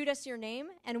 shoot us your name,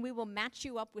 and we will match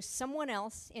you up with someone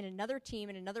else in another team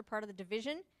in another part of the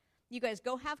division. You guys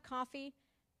go have coffee,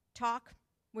 talk.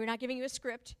 We're not giving you a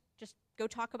script. Just go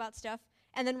talk about stuff,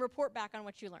 and then report back on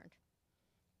what you learned.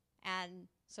 And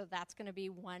so that's going to be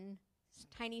one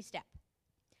tiny step.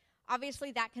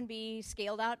 Obviously, that can be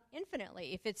scaled out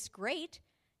infinitely. If it's great,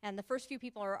 and the first few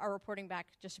people are reporting back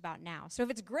just about now. So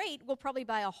if it's great, we'll probably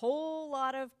buy a whole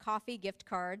lot of coffee gift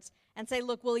cards and say,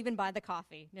 look, we'll even buy the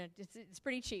coffee. It's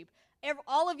pretty cheap.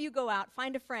 All of you go out,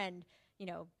 find a friend,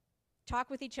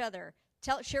 talk with each other,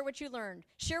 share what you learned,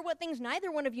 share what things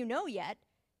neither one of you know yet,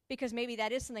 because maybe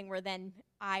that is something where then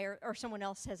I or someone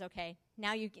else says, okay,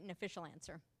 now you get an official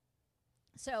answer.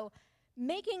 So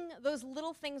making those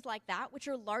little things like that, which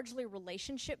are largely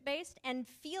relationship-based and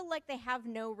feel like they have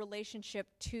no relationship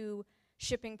to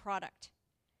shipping product,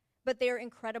 but they are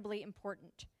incredibly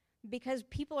important because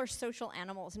people are social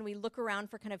animals, and we look around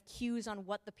for kind of cues on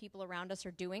what the people around us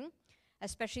are doing,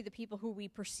 especially the people who we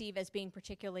perceive as being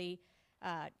particularly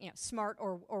smart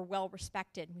or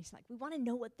well-respected. And we want to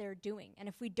know what they're doing. And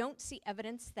if we don't see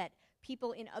evidence that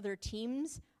people in other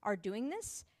teams are doing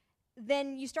this,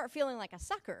 then you start feeling like a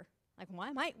sucker. Like, why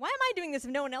am I doing this if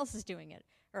no one else is doing it?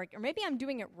 Or maybe I'm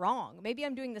doing it wrong. Maybe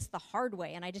I'm doing this the hard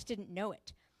way and I just didn't know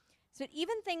it. So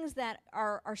even things that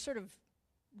are sort of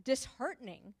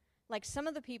disheartening, like some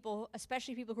of the people,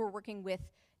 especially people who are working with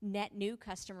net new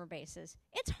customer bases,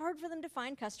 it's hard for them to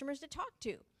find customers to talk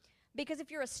to. Because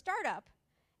if you're a startup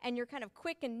and you're kind of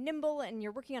quick and nimble and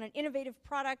you're working on an innovative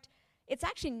product, it's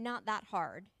actually not that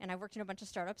hard. And I've worked in a bunch of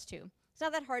startups too. It's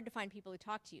not that hard to find people who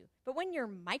talk to you. But when you're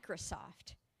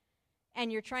Microsoft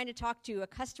and you're trying to talk to a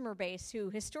customer base who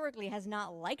historically has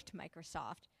not liked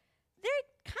Microsoft, they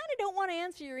kind of don't want to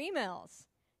answer your emails.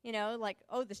 Like,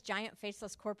 oh, this giant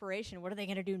faceless corporation, what are they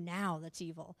going to do now that's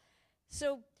evil?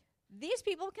 So these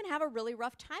people can have a really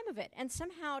rough time of it. And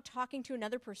somehow talking to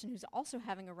another person who's also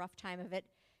having a rough time of it,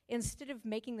 instead of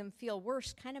making them feel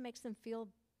worse, kind of makes them feel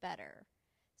better.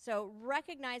 So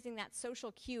recognizing that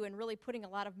social cue and really putting a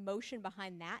lot of motion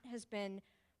behind that has been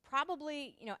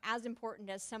probably, as important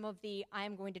as some of the I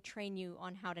am going to train you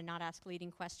on how to not ask leading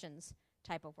questions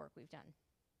type of work we've done.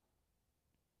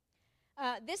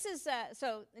 This is,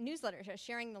 so the newsletter,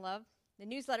 sharing the love. The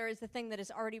newsletter is the thing that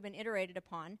has already been iterated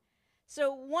upon.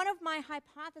 So one of my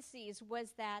hypotheses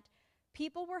was that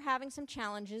people were having some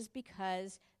challenges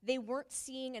because they weren't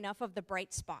seeing enough of the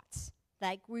bright spots.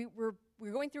 Like we're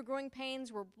going through growing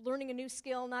pains, we're learning a new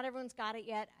skill, not everyone's got it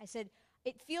yet. I said,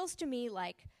 it feels to me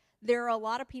like there are a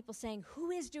lot of people saying,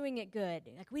 who is doing it good?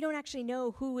 Like we don't actually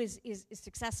know who is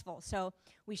successful. So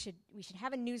we should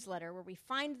have a newsletter where we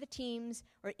find the teams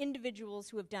or individuals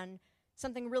who have done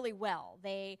something really well.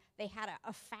 They had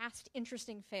a fast,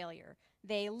 interesting failure.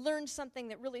 They learned something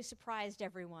that really surprised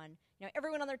everyone.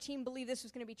 Everyone on their team believed this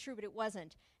was going to be true, but it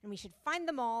wasn't. And we should find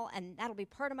them all, and that'll be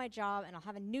part of my job, and I'll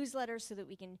have a newsletter so that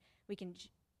we can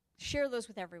share those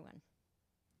with everyone.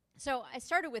 So I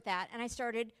started with that, and I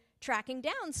started tracking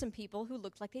down some people who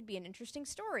looked like they'd be an interesting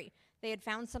story. They had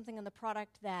found something on the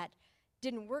product that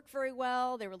didn't work very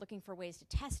well. They were looking for ways to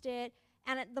test it.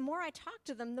 And the more I talked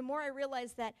to them, the more I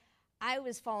realized that I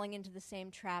was falling into the same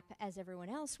trap as everyone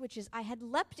else, which is I had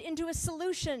leapt into a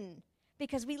solution.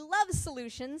 Because we love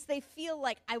solutions, they feel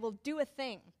like I will do a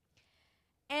thing.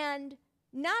 And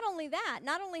not only that,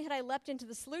 not only had I leapt into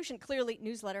the solution, clearly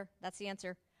newsletter, that's the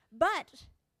answer, but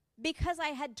because I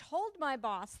had told my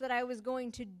boss that I was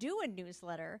going to do a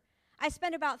newsletter, I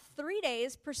spent about 3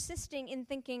 days persisting in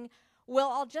thinking, well,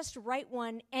 I'll just write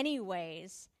one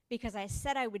anyways, because I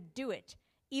said I would do it,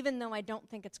 even though I don't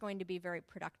think it's going to be very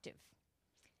productive.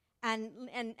 And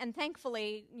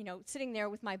thankfully, sitting there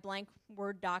with my blank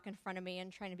Word doc in front of me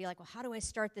and trying to be like, well, how do I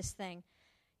start this thing?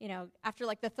 After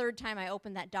like the third time I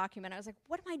opened that document, I was like,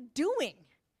 what am I doing?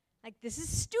 Like, this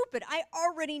is stupid. I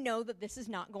already know that this is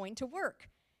not going to work.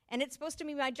 And it's supposed to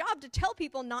be my job to tell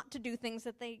people not to do things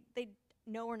that they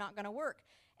know are not going to work.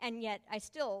 And yet,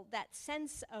 that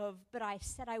sense of, but I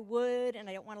said I would, and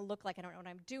I don't want to look like I don't know what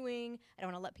I'm doing, I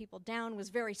don't want to let people down, was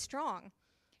very strong.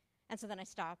 And so then I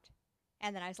stopped.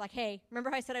 And then I was like, hey,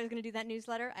 remember how I said I was going to do that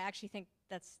newsletter? I actually think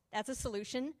that's a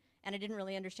solution, and I didn't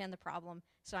really understand the problem.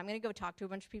 So I'm going to go talk to a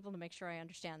bunch of people to make sure I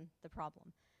understand the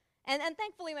problem. And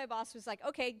thankfully, my boss was like,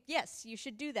 okay, yes, you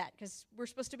should do that, because we're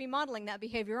supposed to be modeling that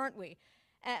behavior, aren't we?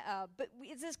 But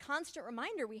it's this constant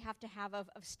reminder we have to have of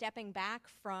stepping back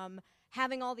from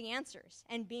having all the answers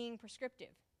and being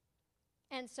prescriptive.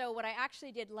 And so what I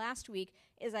actually did last week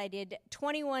is I did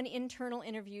 21 internal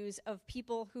interviews of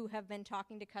people who have been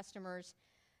talking to customers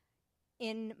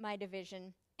in my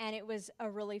division. And it was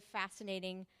a really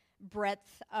fascinating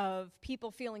breadth of people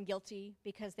feeling guilty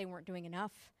because they weren't doing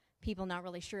enough, people not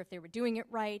really sure if they were doing it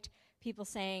right, people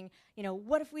saying,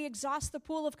 what if we exhaust the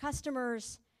pool of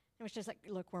customers? It was just like,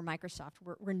 look, we're Microsoft.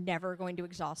 We're never going to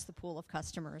exhaust the pool of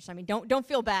customers. I mean, don't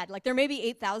feel bad. Like, there may be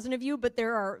 8,000 of you, but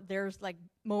there's like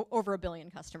over 1 billion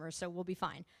customers, so we'll be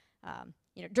fine.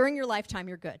 During your lifetime,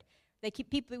 you're good. We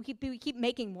keep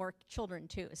making more children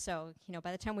too. So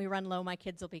by the time we run low, my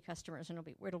kids will be customers, and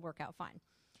it'll work out fine.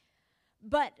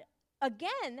 But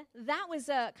again, that was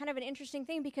a kind of an interesting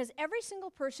thing because every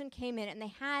single person came in and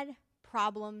they had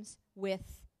problems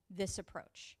with this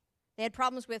approach. They had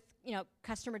problems with,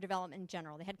 customer development in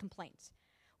general. They had complaints.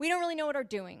 We don't really know what we're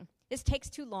doing. This takes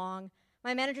too long.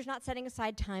 My manager's not setting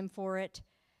aside time for it.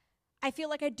 I feel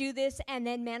like I do this, and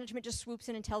then management just swoops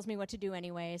in and tells me what to do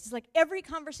anyways. It's like every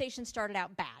conversation started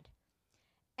out bad.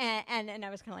 And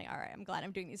I was kind of like, all right, I'm glad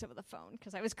I'm doing these over the phone,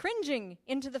 because I was cringing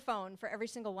into the phone for every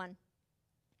single one.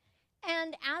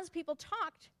 And as people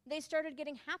talked, they started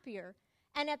getting happier.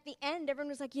 And at the end, everyone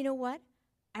was like, you know what?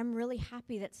 I'm really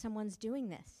happy that someone's doing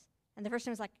this. And the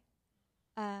person was like,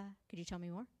 could you tell me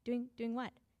more? Doing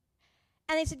what?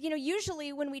 And they said,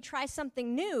 usually when we try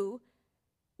something new,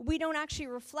 we don't actually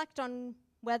reflect on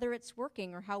whether it's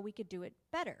working or how we could do it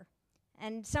better.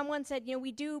 And someone said,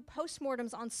 we do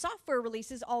postmortems on software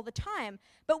releases all the time,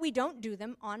 but we don't do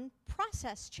them on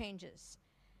process changes.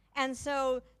 And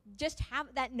so just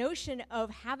have that notion of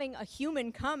having a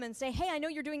human come and say, hey, I know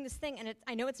you're doing this thing, and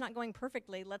I know it's not going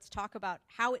perfectly. Let's talk about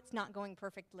how it's not going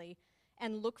perfectly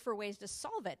and look for ways to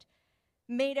solve it,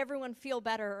 made everyone feel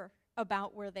better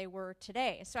about where they were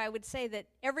today. So I would say that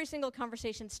every single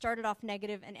conversation started off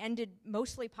negative and ended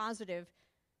mostly positive,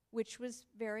 which was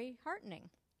very heartening.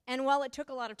 And while it took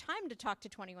a lot of time to talk to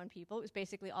 21 people, it was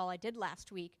basically all I did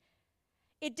last week,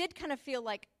 it did kind of feel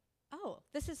like, oh,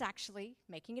 this is actually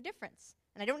making a difference.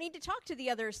 And I don't need to talk to the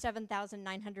other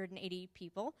 7,980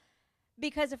 people,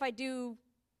 because if I do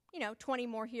 20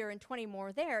 more here and 20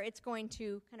 more there, it's going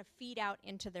to kind of feed out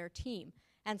into their team.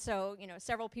 And so,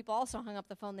 several people also hung up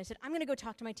the phone. They said, I'm going to go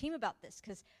talk to my team about this,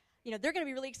 because, they're going to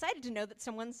be really excited to know that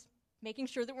someone's making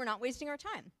sure that we're not wasting our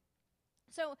time.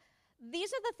 So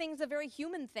these are the things, the very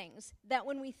human things, that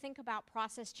when we think about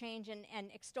process change and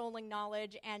extolling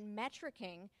knowledge and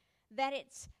metricing, that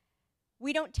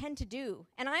we don't tend to do.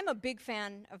 And I'm a big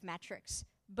fan of metrics,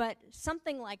 but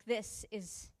something like this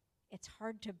it's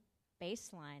hard to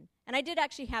baseline. And I did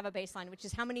actually have a baseline, which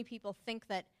is how many people think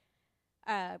that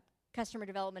customer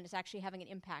development is actually having an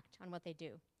impact on what they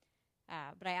do.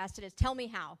 But I asked it as, tell me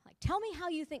how. Like, tell me how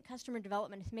you think customer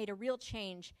development has made a real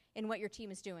change in what your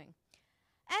team is doing.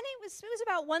 And it was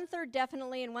about 1/3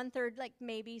 definitely, and 1/3 like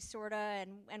maybe, sorta,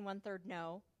 and 1/3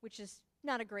 no, which is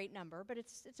not a great number, but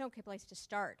it's an okay place to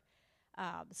start.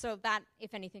 So that,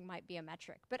 if anything, might be a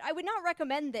metric. But I would not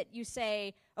recommend that you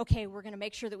say, okay, we're going to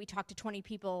make sure that we talk to 20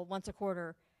 people once a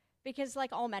quarter, because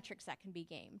like all metrics, that can be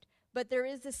gamed. But there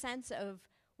is a sense of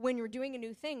when you're doing a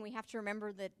new thing, we have to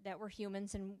remember that we're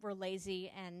humans and we're lazy,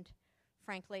 and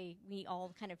frankly, we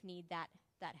all kind of need that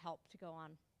help to go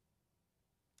on.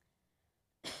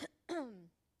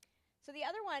 So the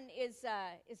other one is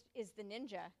the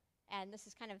ninja, and this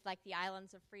is kind of like the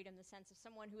islands of freedom, the sense of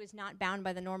someone who is not bound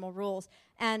by the normal rules,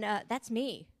 and that's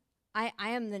me. I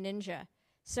am the ninja.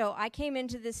 So I came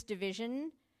into this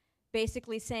division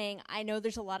basically saying, I know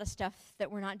there's a lot of stuff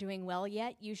that we're not doing well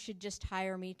yet. You should just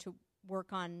hire me to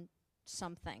work on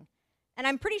something. And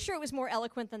I'm pretty sure it was more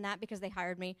eloquent than that because they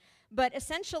hired me. But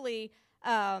essentially,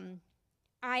 I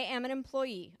am an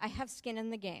employee. I have skin in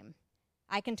the game.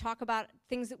 I can talk about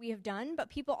things that we have done, but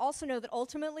people also know that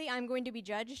ultimately I'm going to be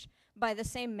judged by the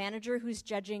same manager who's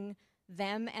judging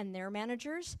them and their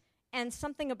managers. And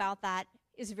something about that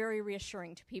is very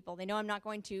reassuring to people. They know I'm not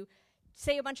going to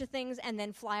say a bunch of things and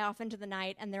then fly off into the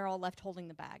night and they're all left holding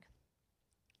the bag.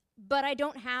 But I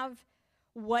don't have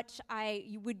what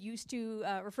I would used to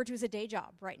refer to as a day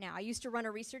job right now. I used to run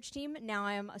a research team. Now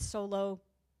I am a solo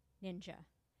ninja.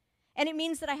 And it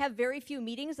means that I have very few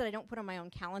meetings that I don't put on my own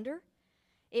calendar.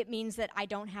 It means that I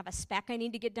don't have a spec I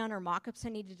need to get done or mock-ups I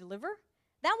need to deliver.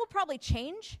 That will probably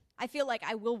change. I feel like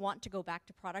I will want to go back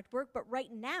to product work, but right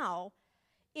now,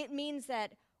 it means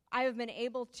that I have been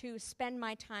able to spend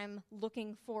my time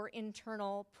looking for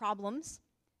internal problems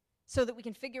so that we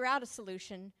can figure out a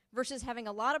solution versus having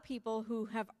a lot of people who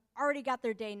have already got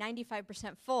their day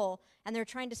 95% full and they're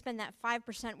trying to spend that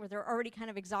 5% where they're already kind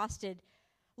of exhausted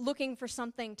looking for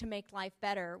something to make life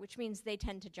better, which means they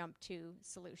tend to jump to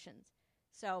solutions.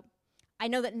 So I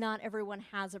know that not everyone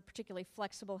has a particularly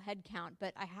flexible headcount,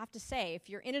 but I have to say, if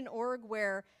you're in an org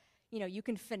where you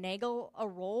can finagle a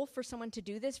role for someone to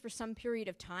do this for some period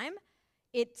of time,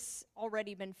 it's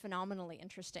already been phenomenally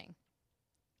interesting.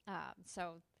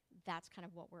 So that's kind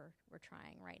of what we're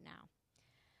trying right now.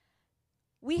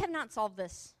 We have not solved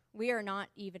this. We are not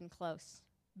even close.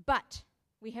 But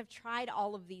we have tried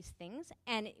all of these things,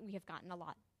 and we have gotten a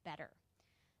lot better.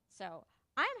 So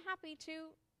I'm happy to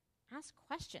ask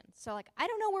questions. So I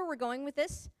don't know where we're going with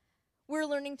this. We're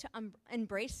learning to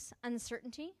embrace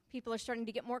uncertainty. People are starting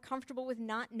to get more comfortable with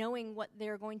not knowing what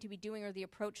they're going to be doing or the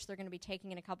approach they're going to be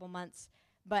taking in a couple months,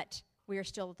 but we are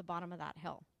still at the bottom of that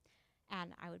hill.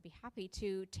 And I would be happy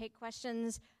to take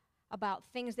questions about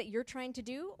things that you're trying to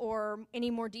do or any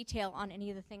more detail on any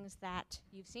of the things that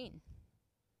you've seen.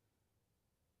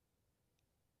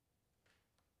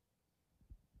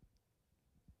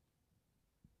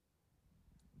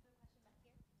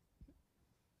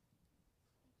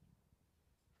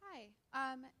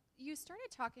 Hi. You started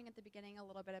talking at the beginning a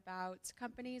little bit about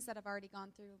companies that have already gone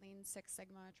through Lean Six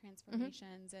Sigma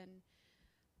transformations, and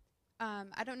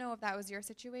I don't know if that was your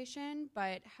situation,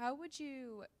 but how would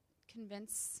you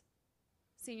convince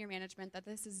senior management that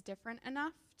this is different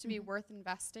enough to be worth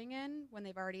investing in when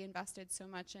they've already invested so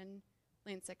much in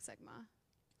Lean Six Sigma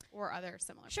or other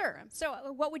similar programs?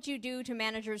 So what would you do to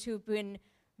managers who've been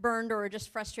burned or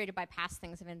just frustrated by past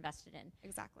things they've invested in?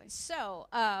 Exactly. So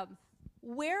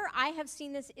where I have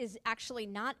seen this is actually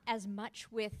not as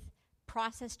much with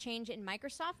process change in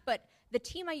Microsoft, but the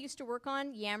team I used to work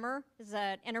on, Yammer, is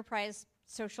an enterprise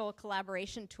social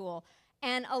collaboration tool.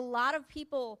 And a lot of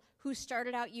people who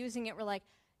started out using it were like,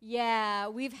 yeah,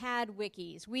 we've had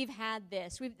wikis, we've had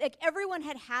this. Everyone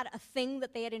had a thing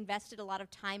that they had invested a lot of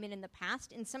time in the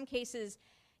past. In some cases,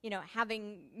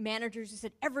 having managers who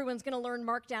said, everyone's going to learn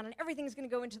Markdown and everything's going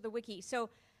to go into the wiki.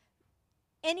 So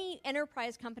any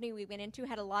enterprise company we went into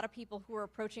had a lot of people who were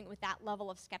approaching it with that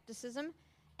level of skepticism.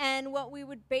 And what we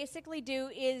would basically do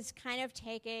is kind of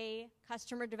take a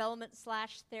customer development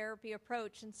 / therapy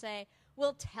approach and say,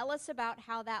 well, tell us about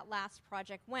how that last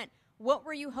project went. What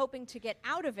were you hoping to get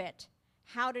out of it?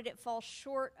 How did it fall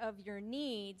short of your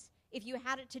needs? If you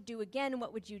had it to do again,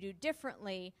 what would you do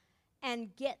differently?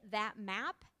 And get that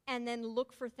map and then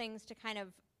look for things to kind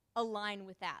of align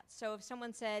with that. So if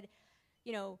someone said,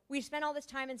 you know, we spent all this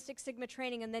time in Six Sigma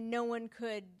training and then no one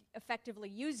could effectively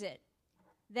use it,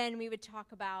 then we would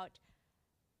talk about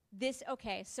this,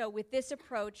 okay, so with this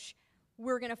approach,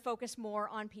 we're going to focus more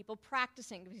on people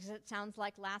practicing, because it sounds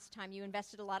like last time you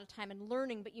invested a lot of time in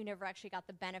learning, but you never actually got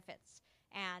the benefits.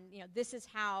 And, you know, this is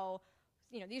how,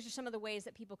 you know, these are some of the ways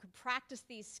that people could practice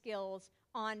these skills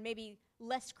on maybe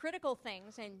less critical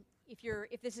things. And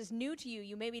if this is new to you,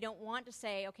 you maybe don't want to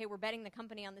say, okay, we're betting the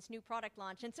company on this new product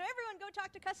launch, and so everyone go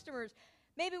talk to customers.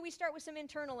 Maybe we start with some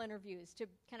internal interviews to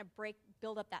kind of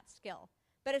build up that skill.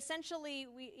 But essentially,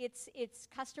 it's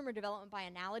customer development by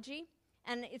analogy,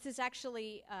 and it's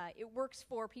actually, it works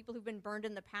for people who've been burned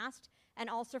in the past, and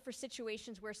also for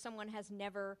situations where someone has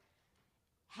never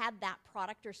had that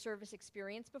product or service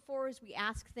experience before, is we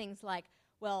ask things like,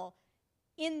 well,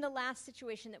 in the last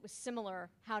situation that was similar,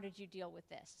 how did you deal with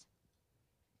this?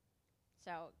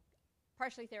 So,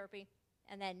 partially therapy,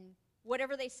 and then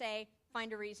whatever they say,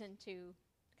 find a reason to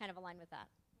kind of align with that.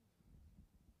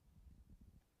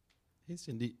 Hey,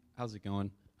 Cindy, how's it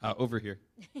going? Over here.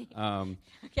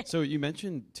 Okay. So you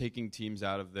mentioned taking teams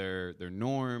out of their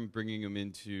norm, bringing them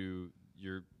into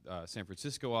your San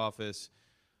Francisco office.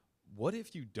 What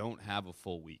if you don't have a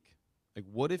full week? Like,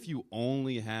 what if you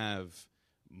only have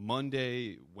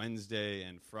Monday, Wednesday,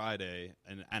 and Friday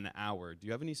an hour? Do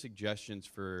you have any suggestions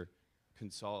for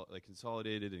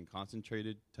consolidated and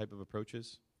concentrated type of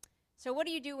approaches? So what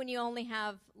do you do when you only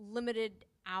have limited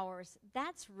hours?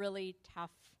 That's really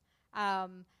tough.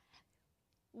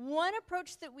 One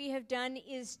approach that we have done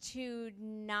is to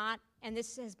not, and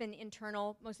this has been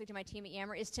internal mostly to my team at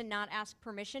Yammer, is to not ask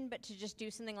permission, but to just do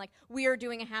something like, we are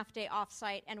doing a half-day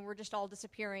off-site, and we're just all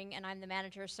disappearing, and I'm the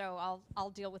manager, so I'll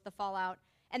deal with the fallout.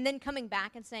 And then coming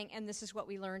back and saying, and this is what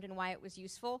we learned and why it was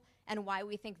useful, and why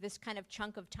we think this kind of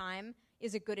chunk of time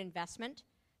is a good investment.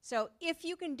 So if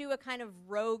you can do a kind of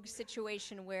rogue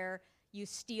situation where you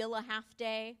steal a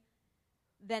half-day,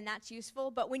 then that's useful.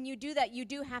 But when you do that, you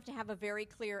do have to have a very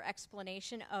clear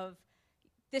explanation of,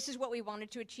 this is what we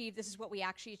wanted to achieve, this is what we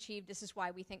actually achieved, this is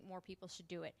why we think more people should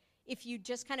do it. If you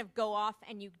just kind of go off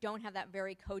and you don't have that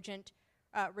very cogent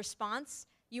response,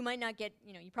 you might not get,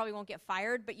 you know, you probably won't get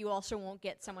fired, but you also won't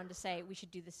get someone to say, we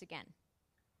should do this again.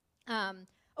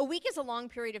 A week is a long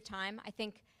period of time. I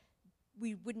think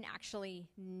we wouldn't actually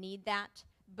need that,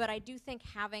 but I do think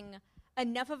having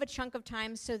enough of a chunk of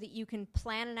time so that you can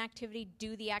plan an activity,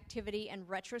 do the activity, and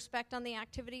retrospect on the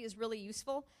activity is really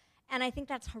useful. And I think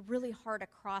that's really hard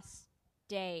across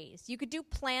days. You could do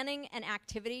planning and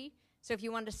activity. So if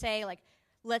you wanted to say, like,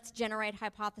 let's generate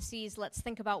hypotheses, let's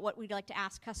think about what we'd like to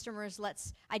ask customers,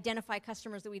 let's identify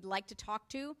customers that we'd like to talk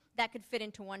to, that could fit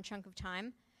into one chunk of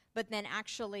time. But then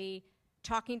actually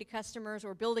talking to customers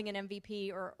or building an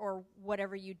MVP or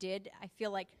whatever you did, I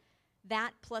feel like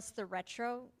that plus the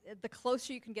retro, the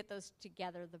closer you can get those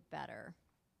together, the better.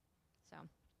 So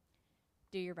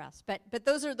do your best. But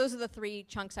those are the three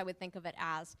chunks I would think of it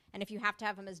as. And if you have to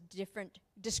have them as different,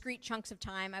 discrete chunks of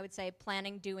time, I would say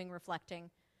planning, doing,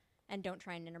 reflecting, and don't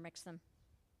try and intermix them.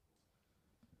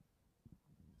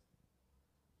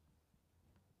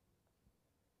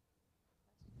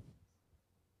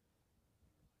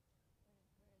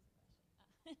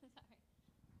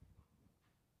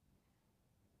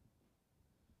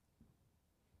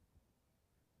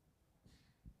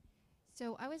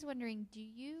 So I was wondering, do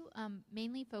you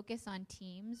mainly focus on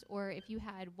teams, or if you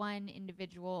had one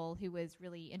individual who was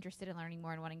really interested in learning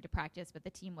more and wanting to practice, but the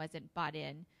team wasn't bought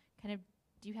in, kind of,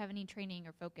 do you have any training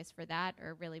or focus for that,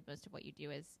 or really most of what you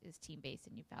do is team-based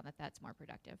and you found that that's more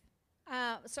productive?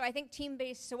 So I think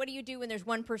team-based, so what do you do when there's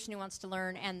one person who wants to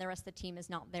learn and the rest of the team is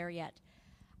not there yet?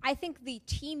 I think the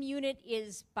team unit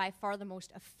is by far the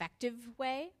most effective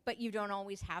way, but you don't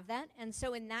always have that. And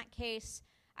so in that case,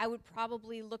 I would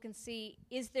probably look and see,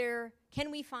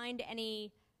 can we find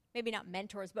any, maybe not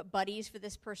mentors, but buddies for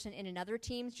this person in another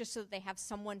teams, just so that they have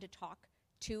someone to talk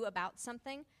to about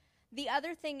something. The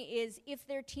other thing is, if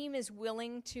their team is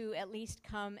willing to at least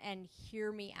come and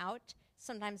hear me out,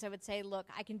 sometimes I would say, look,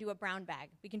 I can do a brown bag.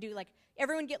 We can do, like,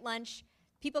 everyone get lunch.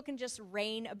 People can just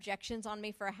rain objections on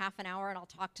me for a half an hour and I'll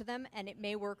talk to them, and it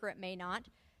may work or it may not.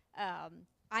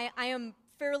 I am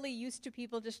fairly used to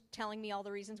people just telling me all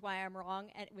the reasons why I'm wrong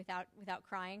and without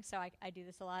crying, so I do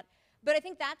this a lot. But I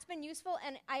think that's been useful,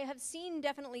 and I have seen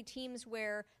definitely teams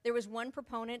where there was one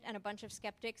proponent and a bunch of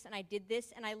skeptics, and I did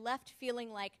this, and I left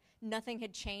feeling like nothing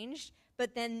had changed,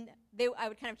 but then I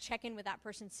would kind of check in with that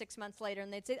person 6 months later,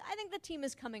 and they'd say, I think the team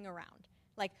is coming around.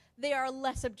 Like, they have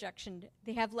less objection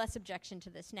to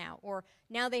this now, or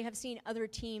now they have seen other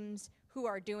teams who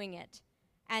are doing it,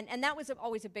 And that was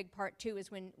always a big part, too, is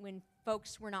when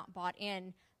folks were not bought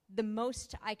in, the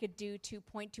most I could do to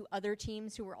point to other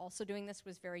teams who were also doing this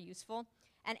was very useful.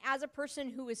 And as a person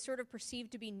who is sort of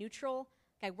perceived to be neutral,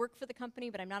 I work for the company,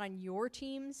 but I'm not on your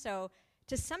team, so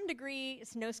to some degree,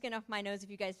 it's no skin off my nose if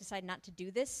you guys decide not to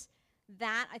do this.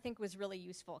 That, I think, was really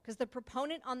useful, because the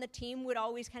proponent on the team would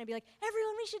always kind of be like,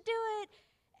 everyone, we should do it.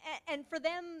 And for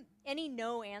them, any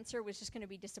no answer was just going to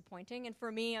be disappointing. And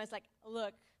for me, I was like,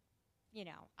 look,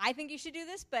 I think you should do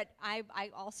this, but I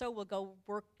also will go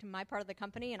work to my part of the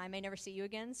company, and I may never see you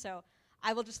again, so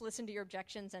I will just listen to your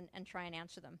objections and try and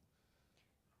answer them.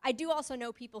 I do also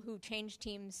know people who change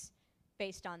teams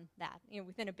based on that.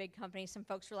 Within a big company, some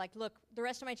folks were like, look, the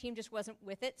rest of my team just wasn't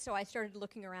with it, so I started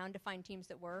looking around to find teams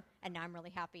that were, and now I'm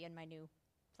really happy in my new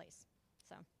place.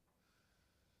 So.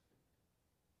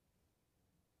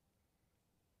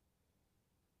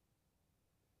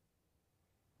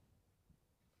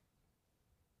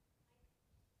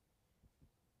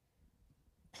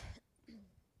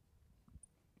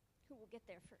 Who will get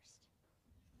there first?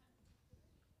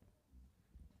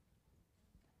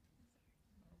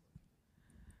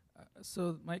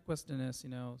 So my question is,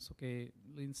 it's okay,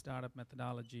 lean startup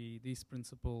methodology, these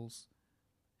principles,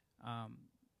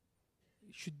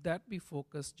 should that be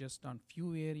focused just on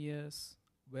few areas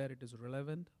where it is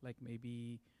relevant, like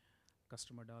maybe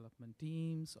customer development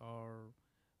teams or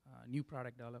new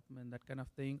product development, that kind of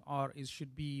thing, or it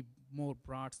should be more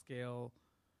broad scale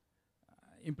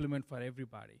implement for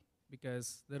everybody?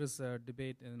 Because there is a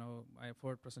debate, I've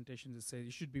heard presentations that say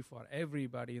it should be for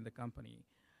everybody in the company.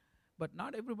 But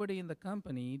not everybody in the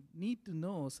company need to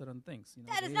know certain things.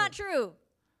 That is not true.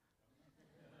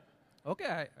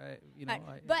 Okay,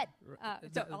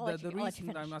 the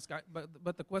reason I'm asking,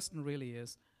 but the question really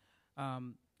is,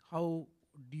 when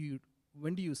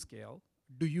do you scale?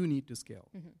 Do you need to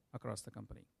scale across the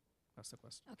company? That's the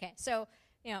question. Okay, so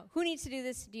who needs to do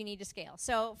this? Do you need to scale?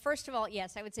 So first of all,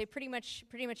 yes, I would say pretty much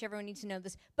everyone needs to know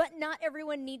this, but not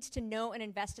everyone needs to know and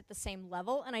invest at the same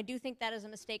level. And I do think that is a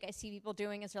mistake I see people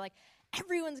doing, is they're like,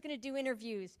 everyone's going to do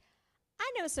interviews.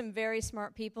 I know some very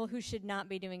smart people who should not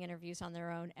be doing interviews on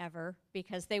their own ever,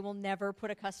 because they will never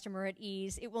put a customer at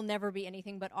ease. It will never be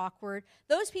anything but awkward.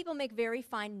 Those people make very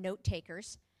fine note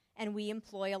takers, and we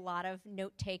employ a lot of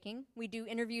note taking. We do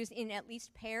interviews in at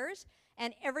least pairs.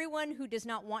 And everyone who does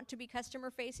not want to be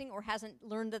customer-facing or hasn't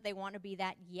learned that they want to be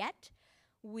that yet,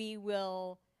 we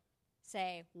will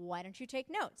say, why don't you take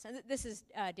notes? And this is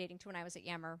dating to when I was at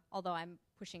Yammer, although I'm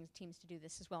pushing teams to do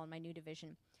this as well in my new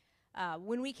division.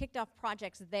 When we kicked off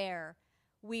projects there,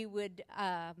 we would,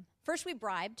 first we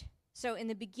bribed. So in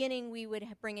the beginning, we would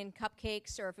bring in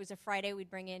cupcakes, or if it was a Friday, we'd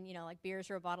bring in, like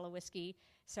beers or a bottle of whiskey.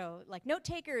 So like, note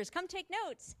takers, come take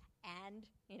notes, and,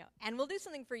 and we'll do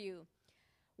something for you.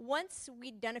 Once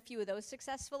we'd done a few of those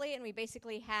successfully, and we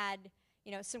basically had,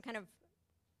 some kind of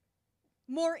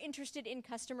more interested in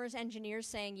customers, engineers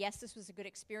saying, yes, this was a good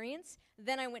experience,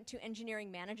 then I went to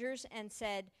engineering managers and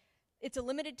said, it's a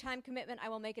limited time commitment. I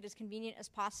will make it as convenient as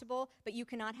possible, but you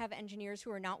cannot have engineers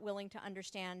who are not willing to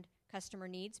understand customer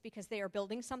needs, because they are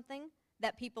building something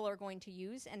that people are going to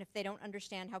use, and if they don't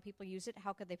understand how people use it,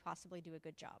 how could they possibly do a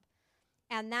good job?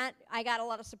 And that, I got a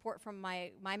lot of support from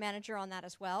my manager on that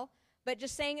as well. But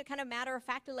just saying it kind of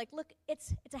matter-of-factly, like, look,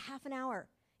 it's a half an hour.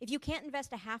 If you can't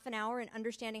invest a half an hour in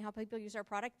understanding how people use our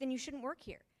product, then you shouldn't work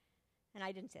here. And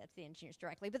I didn't say that to the engineers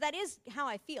directly, but that is how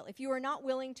I feel. If you are not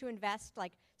willing to invest,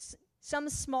 like, some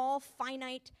small,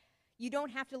 finite, you don't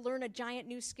have to learn a giant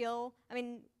new skill. I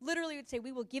mean, literally would say,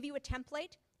 we will give you a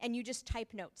template, and you just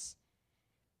type notes.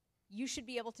 You should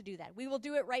be able to do that. We will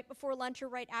do it right before lunch or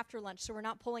right after lunch, so we're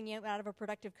not pulling you out of a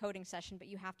productive coding session, but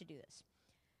you have to do this.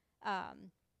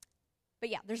 But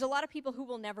yeah, there's a lot of people who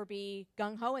will never be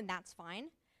gung-ho, and that's fine.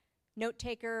 Note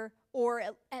taker, or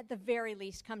at the very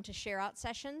least, come to share out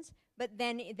sessions. But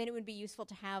then it would be useful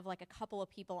to have like a couple of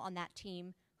people on that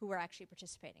team who are actually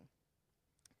participating.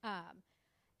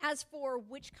 As for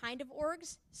which kind of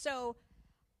orgs, so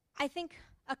I think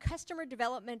a customer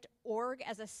development org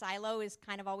as a silo is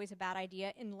kind of always a bad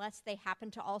idea, unless they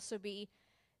happen to also be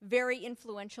very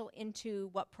influential into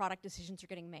what product decisions are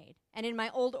getting made. And in my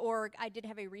old org, I did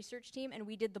have a research team, and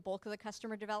we did the bulk of the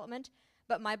customer development,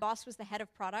 but my boss was the head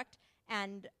of product,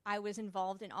 and I was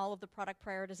involved in all of the product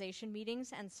prioritization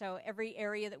meetings, and so every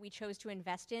area that we chose to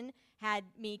invest in had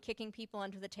me kicking people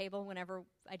under the table whenever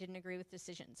I didn't agree with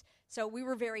decisions. So we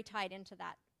were very tied into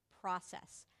that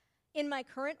process. In my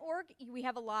current org, we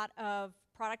have a lot of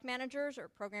product managers or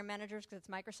program managers, because it's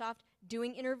Microsoft,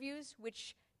 doing interviews,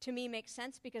 which to me makes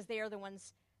sense, because they are the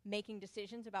ones making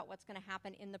decisions about what's going to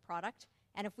happen in the product.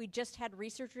 And if we just had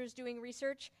researchers doing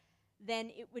research, then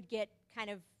it would get kind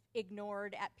of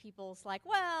ignored at people's like,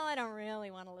 well, I don't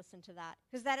really want to listen to that.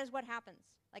 Because that is what happens.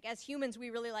 Like, as humans, we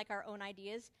really like our own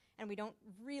ideas, and we don't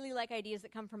really like ideas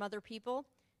that come from other people,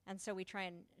 and so we try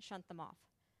and shunt them off.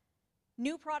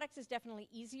 New products is definitely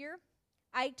easier.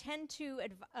 I tend to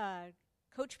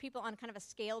coach people on kind of a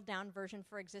scaled-down version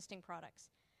for existing products.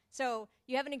 So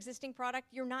you have an existing product,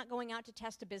 you're not going out to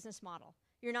test a business model.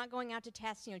 You're not going out to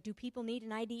test, do people need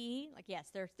an IDE? Like, yes,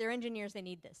 they're engineers, they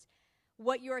need this.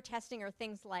 What you're testing are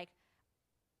things like,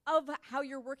 of how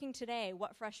you're working today,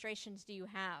 what frustrations do you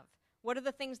have? What are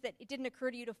the things that it didn't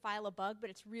occur to you to file a bug, but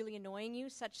it's really annoying you,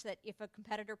 such that if a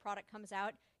competitor product comes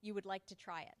out, you would like to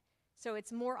try it? So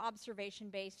it's more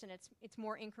observation-based, and it's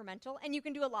more incremental, and you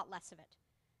can do a lot less of it.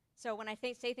 So when I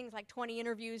say things like 20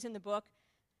 interviews in the book,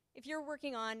 if you're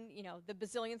working on, the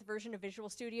bazillionth version of Visual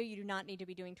Studio, you do not need to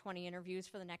be doing 20 interviews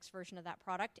for the next version of that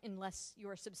product unless you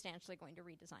are substantially going to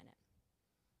redesign it.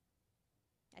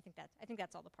 I think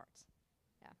that's all the parts.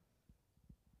 Yeah.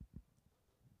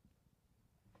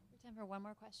 We have time for one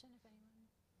more question, if anyone.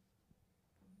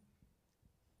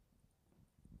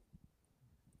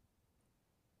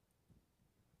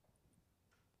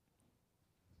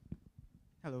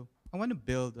 Hello. I want to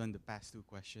build on the past two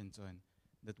questions on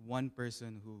that one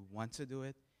person who wants to do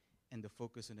it and the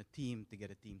focus on a team to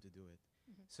get a team to do it.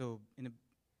 Mm-hmm. So in a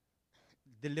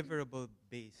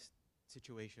deliverable-based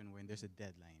situation where there's a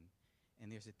deadline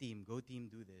and there's a team, go team,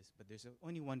 do this, but there's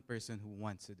only one person who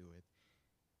wants to do it.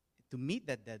 To meet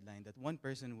that deadline, that one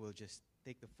person will just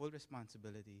take the full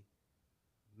responsibility,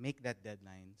 make that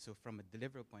deadline. So from a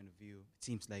deliverable point of view, it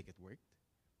seems like it worked.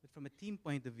 But from a team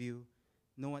point of view,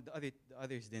 the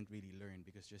others didn't really learn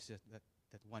because just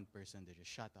that one person that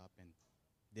just shut up and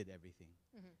did everything.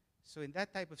 Mm-hmm. So in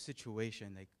that type of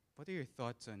situation, like, what are your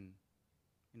thoughts on,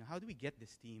 how do we get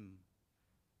this team?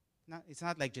 It's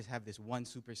not like just have this one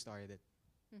superstar that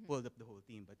pulled up the whole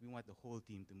team, but we want the whole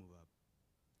team to move up.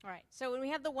 All right, so when we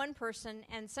have the one person,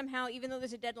 and somehow, even though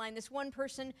there's a deadline, this one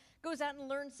person goes out and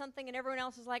learns something, and everyone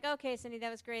else is like, okay, Cindy, that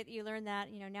was great that you learned that.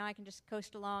 Now I can just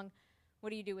coast along. What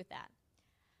do you do with that?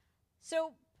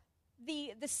 So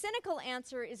the cynical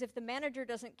answer is if the manager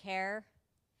doesn't care,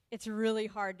 it's really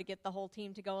hard to get the whole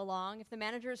team to go along. If the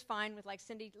manager is fine with, like,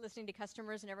 Cindy listening to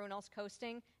customers and everyone else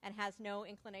coasting and has no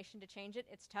inclination to change it,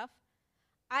 it's tough.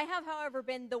 I have, however,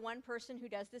 been the one person who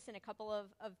does this in a couple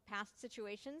of past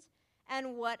situations.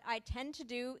 And what I tend to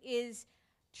do is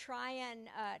try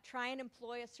and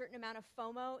employ a certain amount of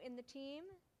FOMO in the team,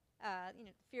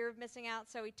 fear of missing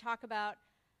out. So we talk about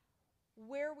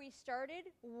where we started,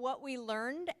 what we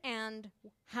learned, and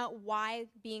why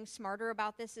being smarter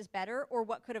about this is better, or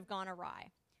what could have gone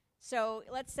awry. So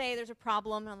let's say there's a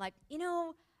problem, and I'm like,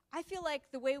 I feel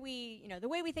like the way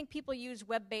we think people use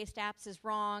web-based apps is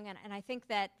wrong, and I think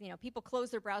that people close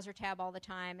their browser tab all the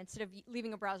time instead of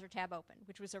leaving a browser tab open,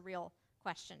 which was a real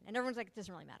question. And everyone's like, it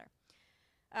doesn't really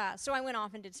matter. So I went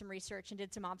off and did some research and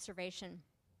did some observation,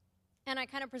 and I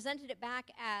kind of presented it back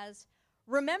as,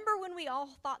 remember when we all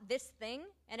thought this thing?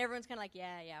 And everyone's kind of like,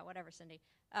 yeah, whatever, Cindy.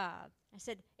 I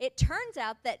said, it turns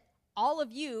out that all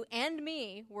of you and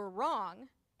me were wrong,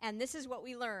 and this is what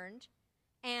we learned,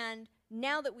 and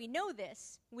now that we know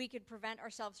this, we could prevent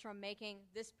ourselves from making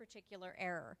this particular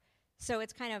error. So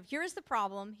it's kind of, here is the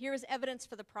problem, here is evidence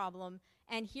for the problem,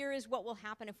 and here is what will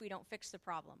happen if we don't fix the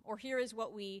problem. Or here is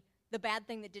the bad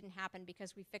thing that didn't happen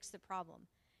because we fixed the problem.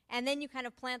 And then you kind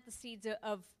of plant the seeds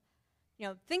of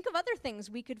think of other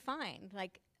things we could find.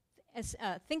 Like,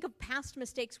 think of past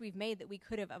mistakes we've made that we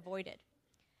could have avoided.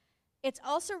 It's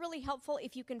also really helpful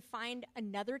if you can find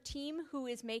another team who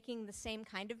is making the same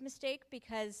kind of mistake,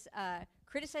 because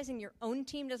criticizing your own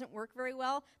team doesn't work very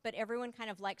well, but everyone kind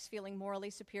of likes feeling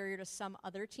morally superior to some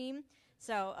other team.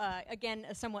 So again,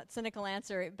 a somewhat cynical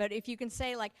answer, but if you can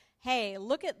say, like, hey,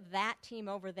 look at that team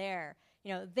over there.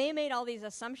 They made all these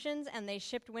assumptions and they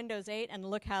shipped Windows 8, and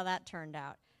look how that turned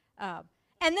out. And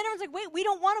then everyone's like, wait, we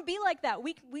don't want to be like that.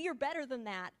 We are better than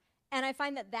that. And I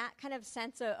find that kind of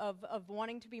sense of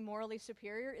wanting to be morally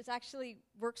superior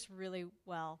works really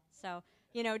well. So,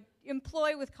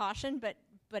 employ with caution, but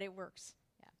it works.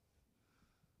 Yeah.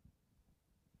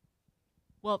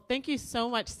 Well, thank you so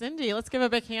much, Cindy. Let's give a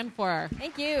big hand for her.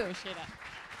 Thank you. Appreciate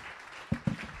it.